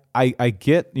 I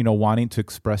get, wanting to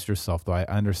express yourself, though. I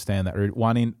understand that, or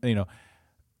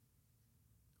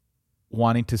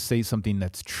wanting to say something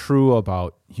that's true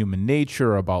about human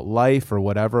nature, or about life, or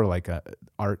whatever, like a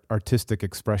artistic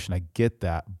expression. I get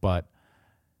that, but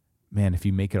man, if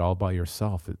you make it all by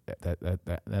yourself,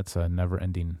 that's a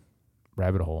never-ending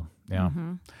rabbit hole. Yeah.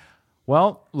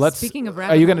 Well, Speaking of Are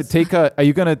rabbit you going to holes. take a? Are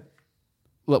you going to?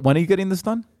 When are you getting this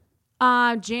done?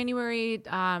 January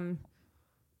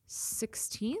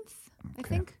 16th, I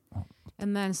think.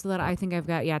 And then so that I think I've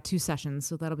got 2 sessions.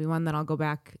 So that'll be one. Then I'll go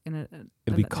back in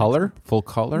It'll be color, full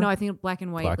color. No, I think black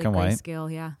and white, Black like and white.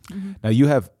 grayscale. Yeah. Now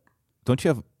don't you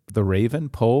have the Raven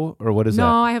Poe or what is No,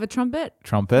 that? I have a trumpet.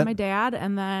 Trumpet. My dad,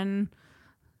 and then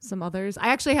some others. I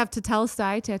actually have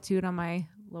Tetelestai tattooed on my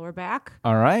lower back.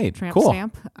 All right, Tramp cool.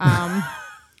 stamp.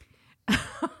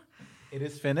 It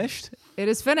is finished. It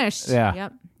is finished. Yeah.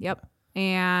 Yep.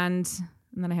 And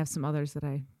then I have some others that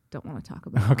I don't want to talk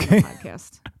about Okay. on the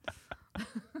podcast.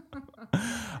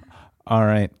 All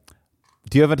right.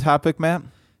 Do you have a topic, Matt?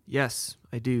 Yes,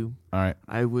 I do. All right.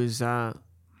 I was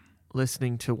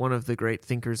listening to one of the great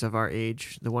thinkers of our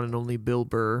age, the one and only Bill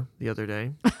Burr, the other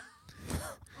day.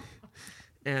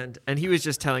 and he was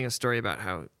just telling a story about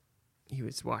how he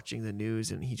was watching the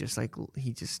news, and he just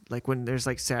when there's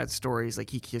like sad stories, like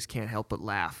he just can't help but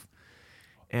laugh.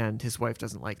 And his wife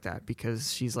doesn't like that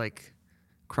because she's like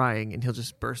crying, and he'll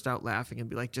just burst out laughing and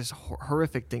be like just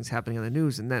horrific things happening on the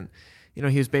news. And then,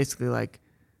 he was basically like,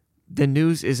 the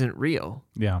news isn't real.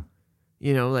 Yeah.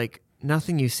 Like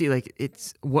nothing you see, like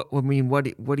it's what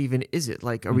even is it?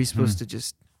 Like, are we supposed to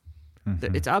just,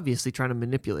 it's obviously trying to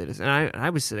manipulate us. And I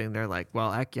was sitting there like,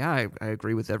 well, heck yeah, I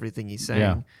agree with everything he's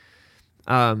saying.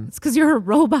 Yeah. It's because you're a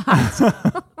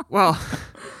robot. Well,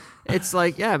 it's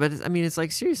like, yeah, but it's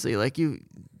like, seriously, like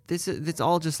it's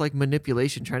all just like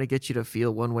manipulation, trying to get you to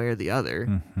feel one way or the other.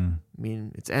 Mm-hmm.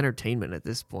 It's entertainment at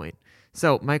this point.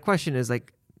 So my question is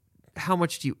like, how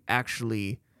much do you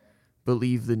actually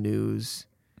believe the news?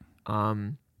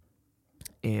 And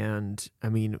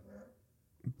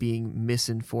being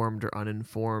misinformed or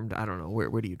uninformed, I don't know.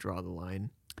 Where do you draw the line?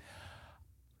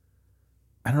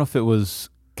 I don't know if it was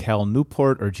Cal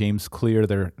Newport or James Clear.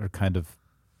 They're kind of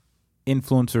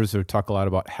influencers who talk a lot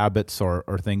about habits or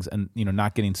things, and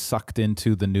not getting sucked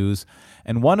into the news.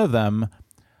 And one of them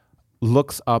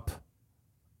looks up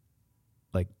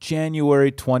like January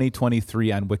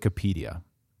 2023 on Wikipedia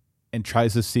and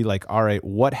tries to see like, all right,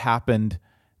 what happened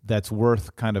that's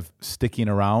worth kind of sticking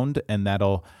around. And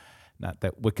not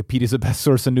that Wikipedia is the best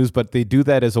source of news, but they do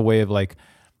that as a way of like,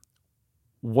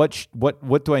 what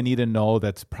do I need to know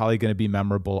that's probably going to be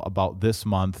memorable about this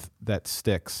month that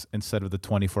sticks instead of the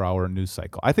 24-hour news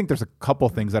cycle? I think there's a couple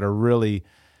things that are really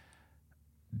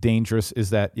dangerous.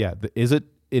 Is that,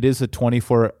 it is a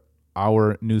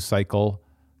 24-hour news cycle.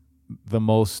 The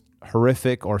most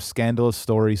horrific or scandalous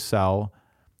stories sell.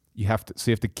 You have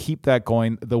to keep that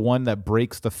going. The one that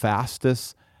breaks the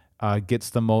fastest gets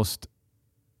the most.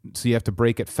 So you have to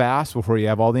break it fast before you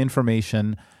have all the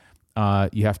information.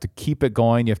 You have to keep it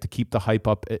going. You have to keep the hype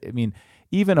up.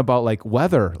 Even about like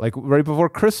weather, like right before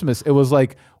Christmas, it was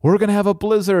like, we're going to have a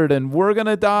blizzard and we're going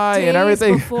to die days and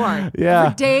everything. Before.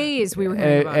 Yeah. For days we were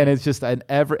hearing about and it. it's just and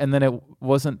then it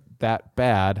wasn't that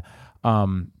bad.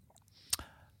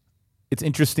 It's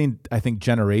interesting, I think,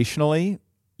 generationally,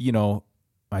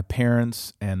 my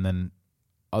parents and then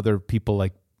other people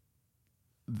like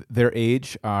their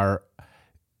age are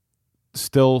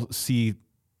still see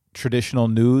traditional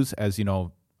news as,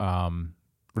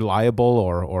 reliable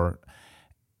or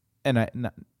not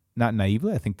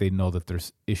naively. I think they know that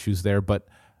there's issues there, but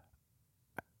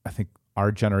I think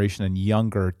our generation and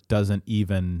younger doesn't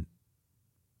even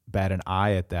bat an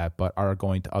eye at that, but are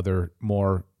going to other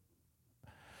more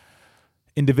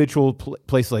individual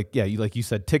places like you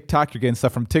said, TikTok. You're getting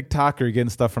stuff from TikTok, or you're getting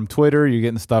stuff from Twitter. You're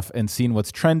getting stuff and seeing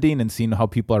what's trending and seeing how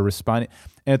people are responding.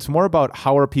 And it's more about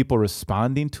how are people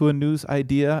responding to a news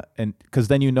idea, and because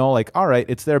then like, all right,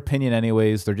 it's their opinion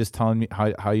anyways. They're just telling me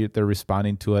how they're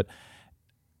responding to it,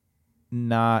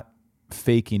 not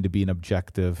faking to be an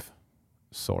objective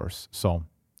source. So,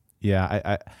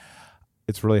 yeah,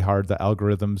 it's really hard. The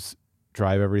algorithms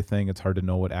drive everything. It's hard to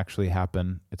know what actually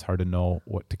happened. It's hard to know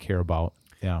what to care about.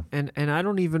 Yeah. And I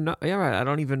don't even know. Yeah, right. I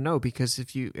don't even know, because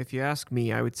if you ask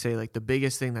me, I would say like the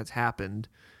biggest thing that's happened,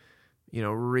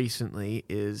 recently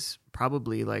is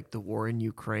probably like the war in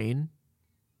Ukraine.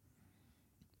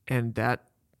 And that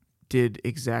did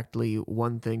exactly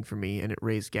one thing for me, and it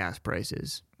raised gas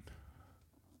prices.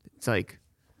 It's like,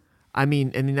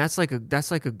 that's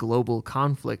like a global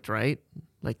conflict, right?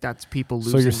 Like that's people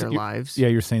losing their lives. Yeah,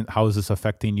 you're saying, how is this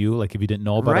affecting you? Like if you didn't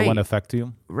know about it, it wouldn't affect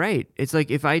you? Right. It's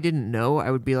like if I didn't know, I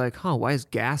would be like, why is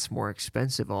gas more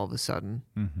expensive all of a sudden?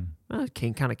 Mm-hmm. Well, it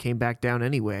kind of came back down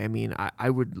anyway. I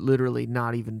would literally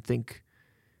not even think,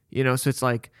 so it's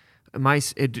like,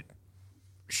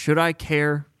 should I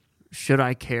care? Should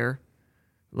I care?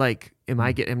 Like, am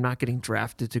not getting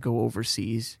drafted to go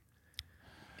overseas?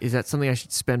 Is that something I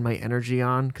should spend my energy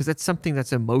on? Because that's something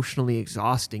that's emotionally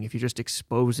exhausting if you're just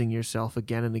exposing yourself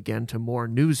again and again to more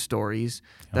news stories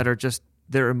that are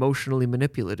they're emotionally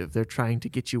manipulative. They're trying to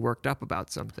get you worked up about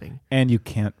something. And you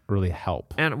can't really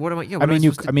help. And what am I? Yeah,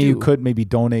 you could maybe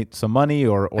donate some money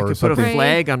or I could something. put a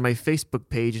flag on my Facebook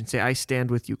page and say I stand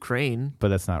with Ukraine. But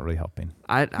that's not really helping.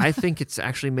 I think it's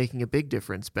actually making a big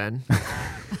difference, Ben.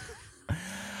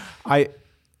 I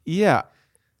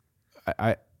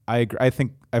agree. I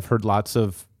think I've heard lots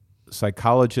of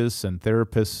psychologists and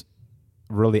therapists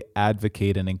really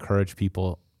advocate and encourage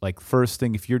people. Like, first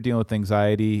thing, if you're dealing with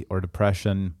anxiety or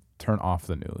depression, turn off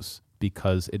the news,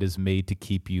 because it is made to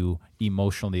keep you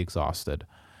emotionally exhausted.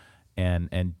 And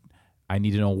I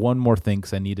need to know one more thing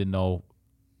because I need to know,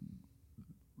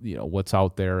 what's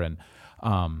out there. And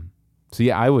so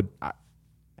yeah,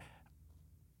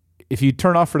 if you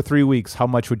turn off for 3 weeks, how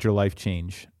much would your life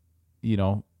change?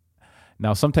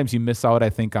 Now sometimes you miss out, I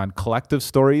think, on collective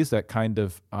stories that kind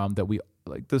of that we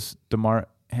like this Damar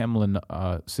Hamlin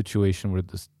situation where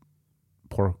this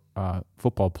poor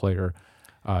football player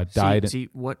died. See,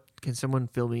 what can someone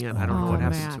fill me in? I don't know what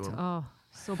happened to him. Oh,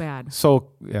 so bad.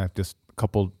 So yeah, just a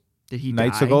couple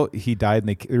nights ago, he died, and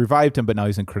they revived him, but now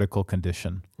he's in critical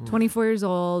condition. 24 years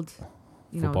old,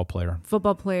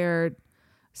 football player,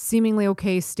 seemingly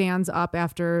okay, stands up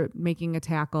after making a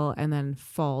tackle and then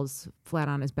falls flat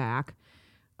on his back.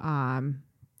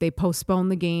 They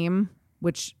postponed the game,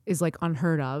 which is like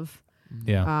unheard of.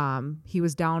 Yeah. He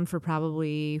was down for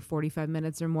probably 45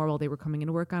 minutes or more while they were coming in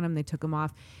to work on him. They took him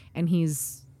off, and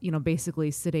he's,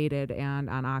 basically sedated and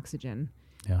on oxygen.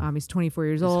 Yeah. He's 24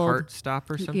 years His old. heart stop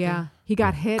or something? Yeah. He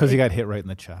got hit. Because he got hit right in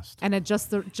the chest. And at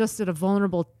just at a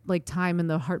vulnerable time in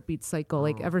the heartbeat cycle,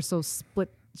 like ever so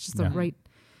split. It's just the right,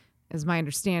 is my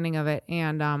understanding of it.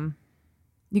 And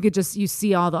you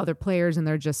see all the other players, and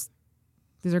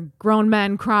these are grown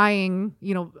men crying,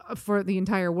 for the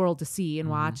entire world to see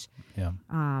and watch. Yeah.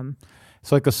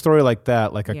 So like a story like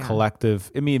that, like a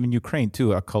collective, I mean, in Ukraine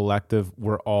too, a collective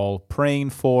we're all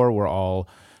praying for, we're all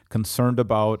concerned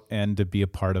about, and to be a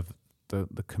part of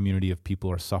the community of people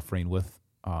who are suffering with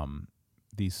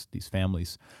these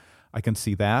families. I can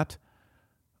see that.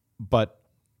 But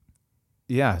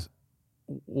yeah,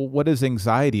 what is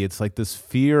anxiety? It's like this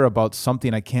fear about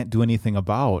something I can't do anything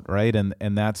about, right? And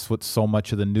that's what so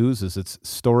much of the news is. It's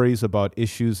stories about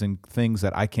issues and things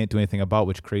that I can't do anything about,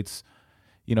 which creates,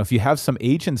 if you have some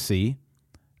agency,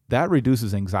 that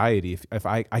reduces anxiety. If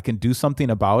I can do something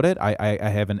about it, I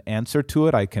have an answer to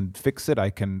it, I can fix it,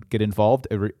 I can get involved,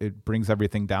 it brings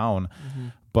everything down. Mm-hmm.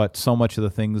 But so much of the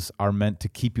things are meant to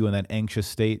keep you in that anxious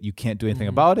state. You can't do anything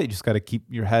about it. You just got to keep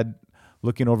your head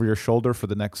looking over your shoulder for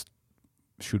the next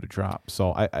shoe to drop.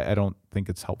 So I don't think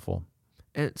it's helpful.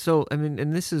 And so, I mean,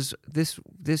 and this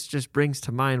just brings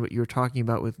to mind what you were talking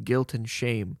about with guilt and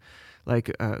shame.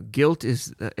 Like guilt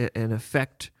is an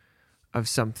effect of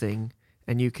something,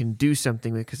 and you can do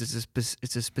something because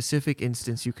it's a specific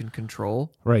instance you can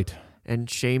control. Right. And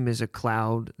shame is a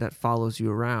cloud that follows you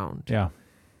around. Yeah.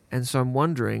 And so I'm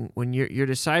wondering, when you're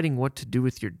deciding what to do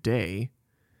with your day,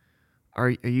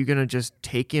 are you going to just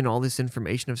take in all this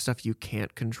information of stuff you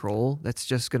can't control that's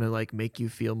just going to like make you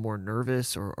feel more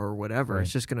nervous or whatever? Right.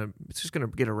 It's just going to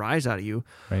get a rise out of you.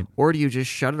 Right. Or do you just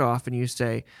shut it off and you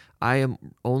say, I am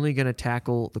only going to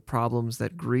tackle the problems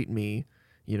that greet me,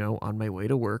 on my way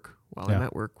to work, while I'm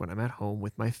at work, when I'm at home,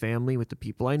 with my family, with the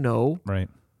people I know, right,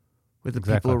 with the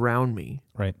people around me.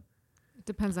 Right. It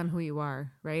depends on who you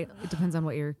are, right? It depends on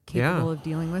what you're capable of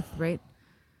dealing with, right?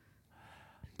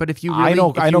 But if you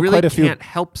really, quite a few can't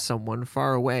help someone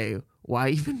far away, why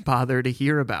even bother to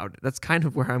hear about it? That's kind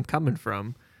of where I'm coming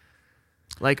from.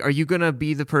 Like, are you going to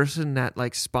be the person that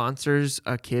like sponsors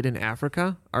a kid in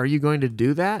Africa? Are you going to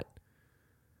do that?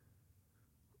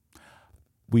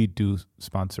 We do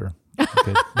sponsor.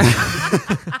 Booyah!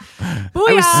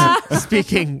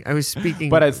 I was speaking.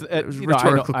 But it's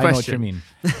rhetorical question. I know what you mean.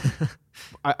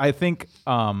 I think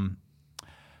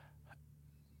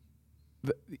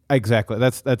exactly.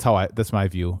 That's my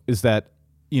view. Is that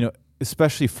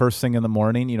especially first thing in the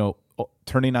morning,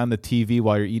 turning on the TV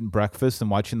while you're eating breakfast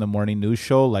and watching the morning news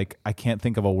show. Like, I can't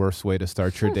think of a worse way to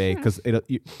start your day, because you're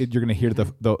going to hear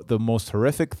the most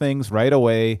horrific things right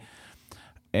away,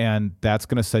 and that's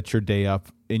going to set your day up,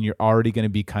 and you're already going to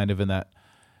be kind of in that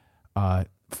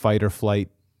fight or flight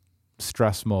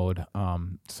stress mode.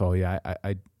 So yeah,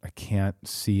 I can't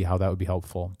see how that would be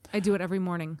helpful. I do it every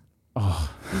morning.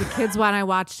 Oh. And the kids and I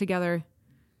watch together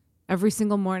every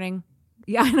single morning.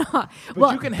 Yeah, I know.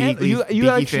 But you can handle you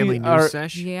actually family news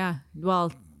sesh. Yeah.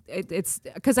 Well, it's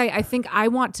because I think I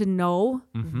want to know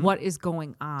what is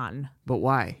going on. But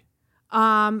why?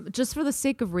 Just for the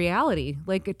sake of reality.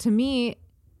 Like, to me,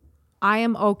 I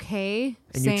am okay.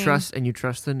 And saying, you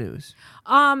trust the news.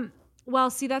 Well,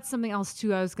 see, that's something else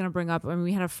too I was going to bring up. I mean,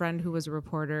 we had a friend who was a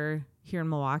reporter here in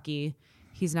Milwaukee.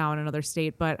 He's now in another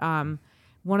state, but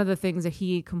one of the things that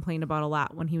he complained about a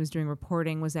lot when he was doing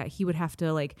reporting was that he would have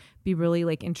to like be really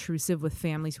like intrusive with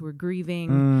families who were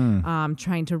grieving,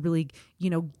 trying to really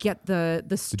get the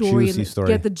story and story.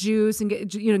 Get the juice and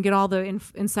get all the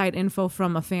inside info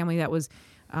from a family that was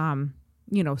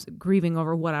grieving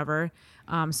over whatever.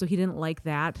 So he didn't like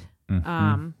that.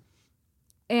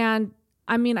 And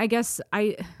I mean, I guess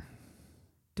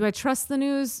do I trust the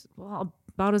news? Well,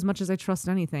 about as much as I trust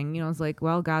anything. It's like,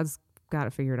 well, God's got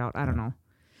it figured out. I don't know.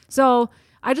 So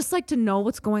I just like to know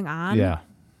what's going on. Yeah.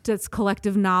 That's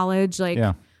collective knowledge, like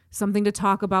Yeah. something to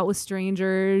talk about with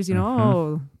strangers,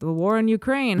 oh, the war in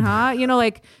Ukraine, huh?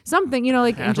 Like something,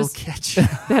 like, and That'll just catch you.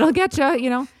 that'll get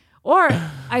you, Or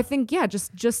I think,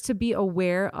 just to be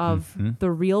aware of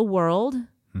the real world,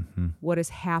 what is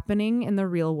happening in the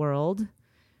real world.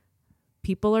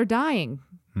 People are dying.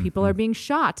 People are being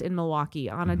shot in Milwaukee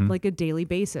on a daily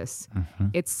basis.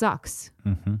 It sucks.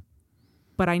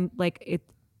 But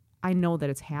I know that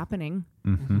it's happening.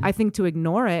 I think to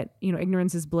ignore it,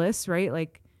 ignorance is bliss, right?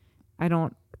 Like I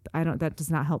don't, that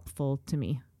does not helpful to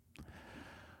me.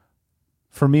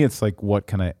 For me, it's like, what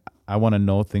can I want to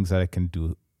know things that I can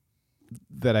do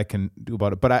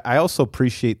about it. But I also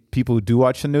appreciate people who do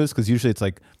watch the news, because usually it's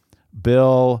like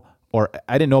Bill, or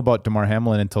I didn't know about Damar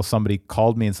Hamlin until somebody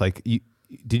called me and it's like,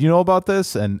 did you know about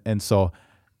this? And so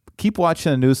keep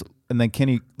watching the news, and then can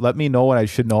you let me know what I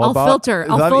should know about? I'll filter.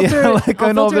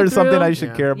 I know if there's something I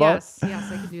should care about. Yes,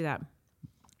 I can do that.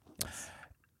 Yes.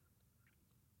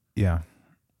 Yeah.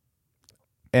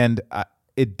 And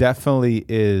it definitely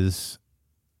is.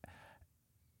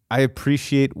 I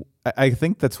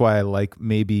think that's why I like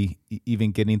maybe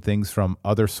even getting things from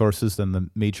other sources than the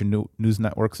major news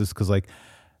networks, is because like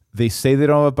they say they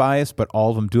don't have a bias, but all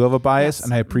of them do have a bias. Yes.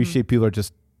 And I appreciate people are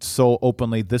just so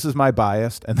openly, this is my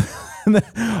bias. And then,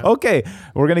 okay,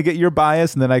 we're going to get your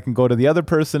bias. And then I can go to the other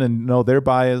person and know their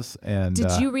bias. And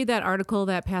did you read that article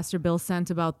that Pastor Bill sent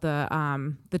about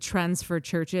the trends for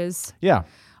churches? Yeah.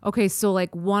 Okay. So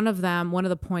like one of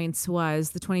the points was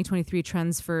the 2023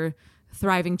 trends for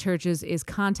thriving churches is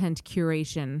content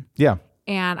curation. Yeah.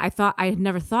 And I had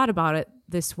never thought about it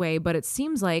this way, but it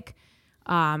seems like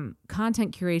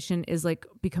content curation is like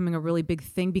becoming a really big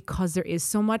thing, because there is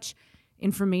so much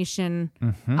information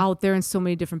out there and so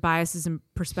many different biases and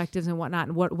perspectives and whatnot.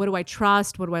 And what do I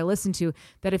trust? What do I listen to?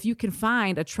 That if you can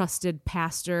find a trusted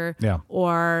pastor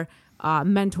or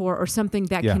mentor or something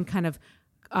that can kind of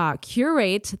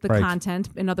curate the content,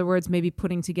 in other words, maybe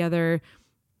putting together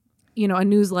a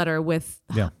newsletter with,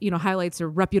 highlights or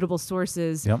reputable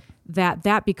sources,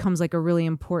 that becomes like a really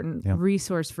important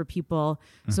resource for people.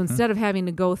 So instead of having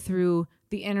to go through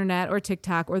the internet or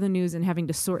TikTok or the news and having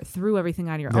to sort through everything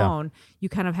on your own, you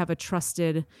kind of have a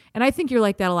trusted, and I think you're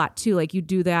like that a lot too. Like you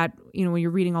do that, when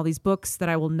you're reading all these books that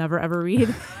I will never ever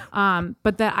read.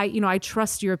 But that I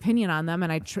trust your opinion on them,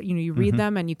 and you read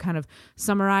them and you kind of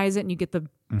summarize it and you get the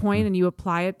point and you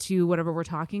apply it to whatever we're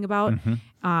talking about.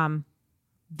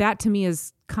 That to me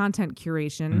is content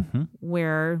curation,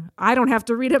 where I don't have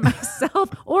to read it myself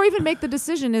or even make the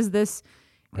decision, is this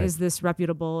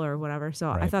reputable or whatever. So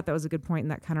I thought that was a good point,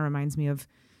 and that kind of reminds me of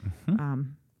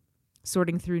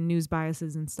sorting through news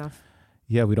biases and stuff.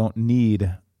 Yeah, we don't need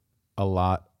a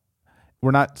lot.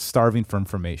 We're not starving for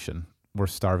information. We're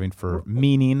starving for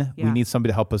meaning. Yeah. We need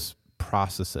somebody to help us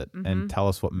process it and tell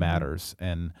us what matters.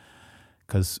 And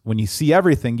because when you see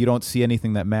everything, you don't see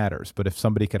anything that matters. But if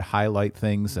somebody could highlight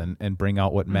things and bring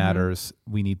out what matters,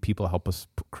 we need people to help us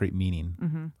create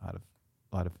meaning out of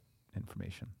a lot of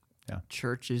information. Yeah.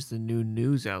 Church is the new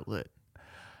news outlet,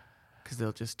 because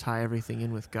they'll just tie everything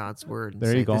in with God's word and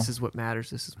There say, you go. this is what matters,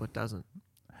 this is what doesn't.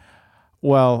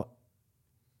 Well,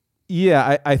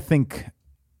 yeah, I think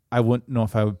I wouldn't know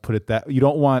if I would put it that. You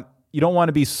don't want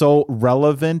to be so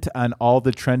relevant on all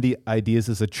the trendy ideas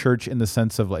as a church, in the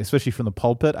sense of, like, especially from the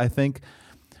pulpit, I think,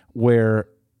 where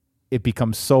it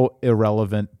becomes so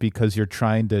irrelevant because you're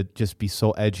trying to just be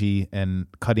so edgy and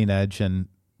cutting edge and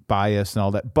bias and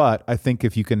all that. But I think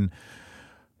if you can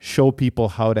show people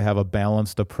how to have a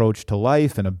balanced approach to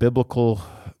life and a biblical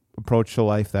approach to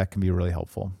life, that can be really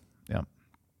helpful. Yeah.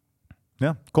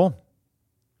 Yeah. Cool.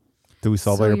 Did we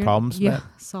solve all your problems, Yeah, Matt?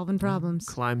 solving problems.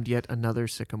 Climbed yet another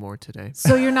sycamore today.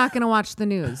 So you're not going to watch the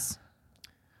news?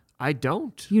 I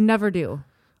don't. You never do?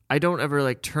 I don't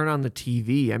ever turn on the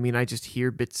TV. I mean, I just hear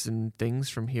bits and things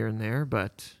from here and there,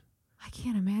 but I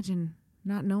can't imagine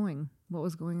not knowing what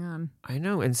was going on. I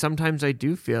know. And sometimes I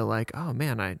do feel like, oh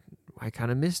man, I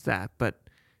kind of missed that. But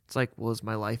it's like, well, is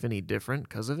my life any different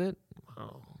because of it?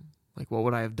 Oh, like, what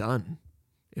would I have done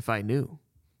if I knew?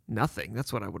 Nothing.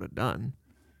 That's what I would have done.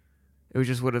 It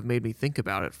just would have made me think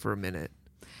about it for a minute.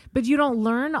 But you don't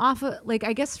learn off of,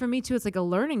 I guess for me too, it's like a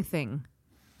learning thing.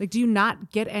 Do you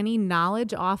not get any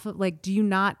knowledge off of, do you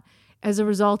not, as a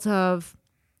result of,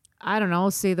 I don't know,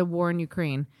 say the war in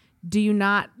Ukraine, do you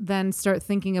not then start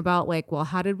thinking about well,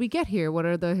 how did we get here? What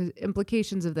are the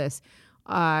implications of this?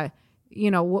 What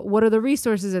are the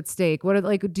resources at stake? What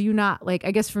are do you not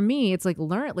I guess for me, it's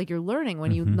you're learning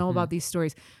when you know about these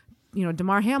stories.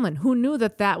 Damar Hamlin. Who knew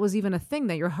that was even a thing,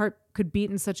 that your heart could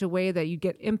beat in such a way that you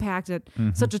get impacted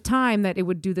such a time that it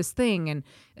would do this thing, and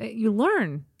you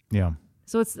learn. Yeah.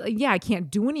 So it's I can't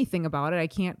do anything about it. I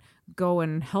can't go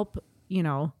and help,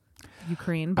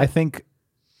 Ukraine. But I think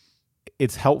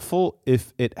it's helpful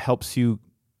if it helps you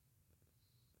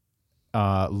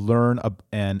learn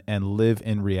and live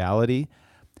in reality.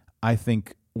 I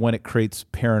think when it creates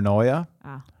paranoia,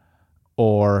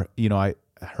 or I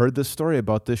heard this story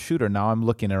about this shooter, now I'm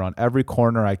looking around every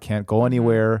corner, I can't go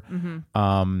anywhere.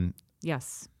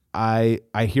 Yes. I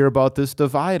hear about this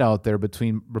divide out there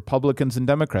between Republicans and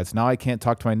Democrats. Now I can't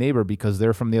talk to my neighbor because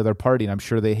they're from the other party and I'm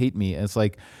sure they hate me. And it's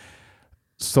like,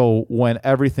 so when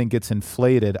everything gets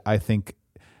inflated, I think,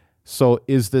 so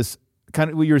is this kind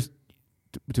of,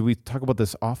 do we talk about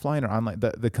this offline or online?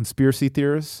 The conspiracy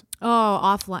theorists? Oh,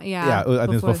 offline. Yeah. Yeah. I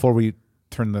think it's before we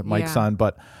turn the mics on,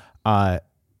 but,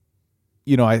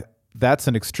 that's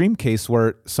an extreme case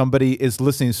where somebody is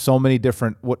listening to so many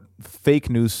different fake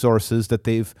news sources that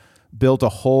they've built a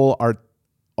whole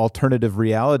alternative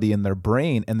reality in their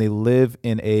brain, and they live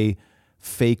in a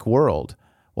fake world.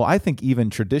 Well, I think even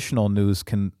traditional news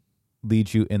can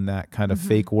lead you in that kind of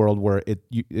fake world where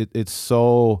it's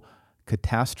so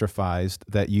catastrophized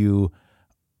that you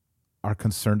are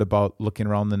concerned about looking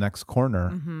around the next corner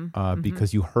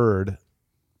because you heard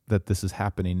that this is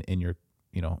happening in your,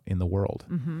 in the world.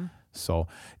 So,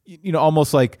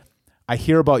 almost like I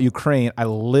hear about Ukraine, I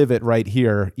live it right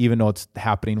here, even though it's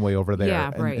happening way over there.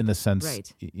 Yeah, right. In the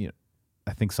sense,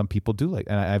 I think some people do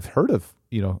and I've heard of,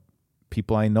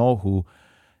 people I know who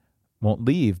won't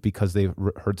leave because they've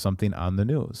heard something on the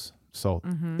news. So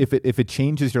if it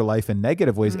changes your life in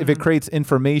negative ways, if it creates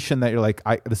information that you're like,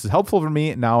 this is helpful for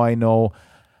me, now I know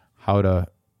how to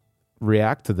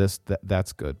react to this,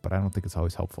 that's good. But I don't think it's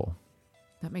always helpful.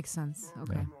 That makes sense.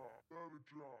 Okay. Yeah.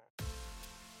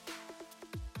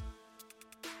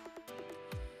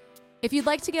 If you'd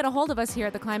like to get a hold of us here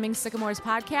at the Climbing Sycamores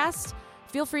podcast,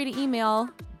 feel free to email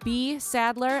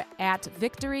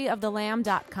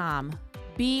bsadler@victoryofthelamb.com.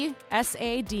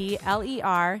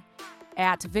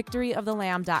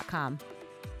 bsadler@victoryofthelamb.com.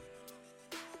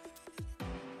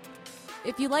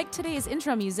 If you like today's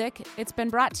intro music, it's been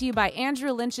brought to you by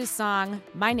Andrew Lynch's song,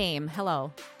 My Name.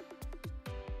 Hello.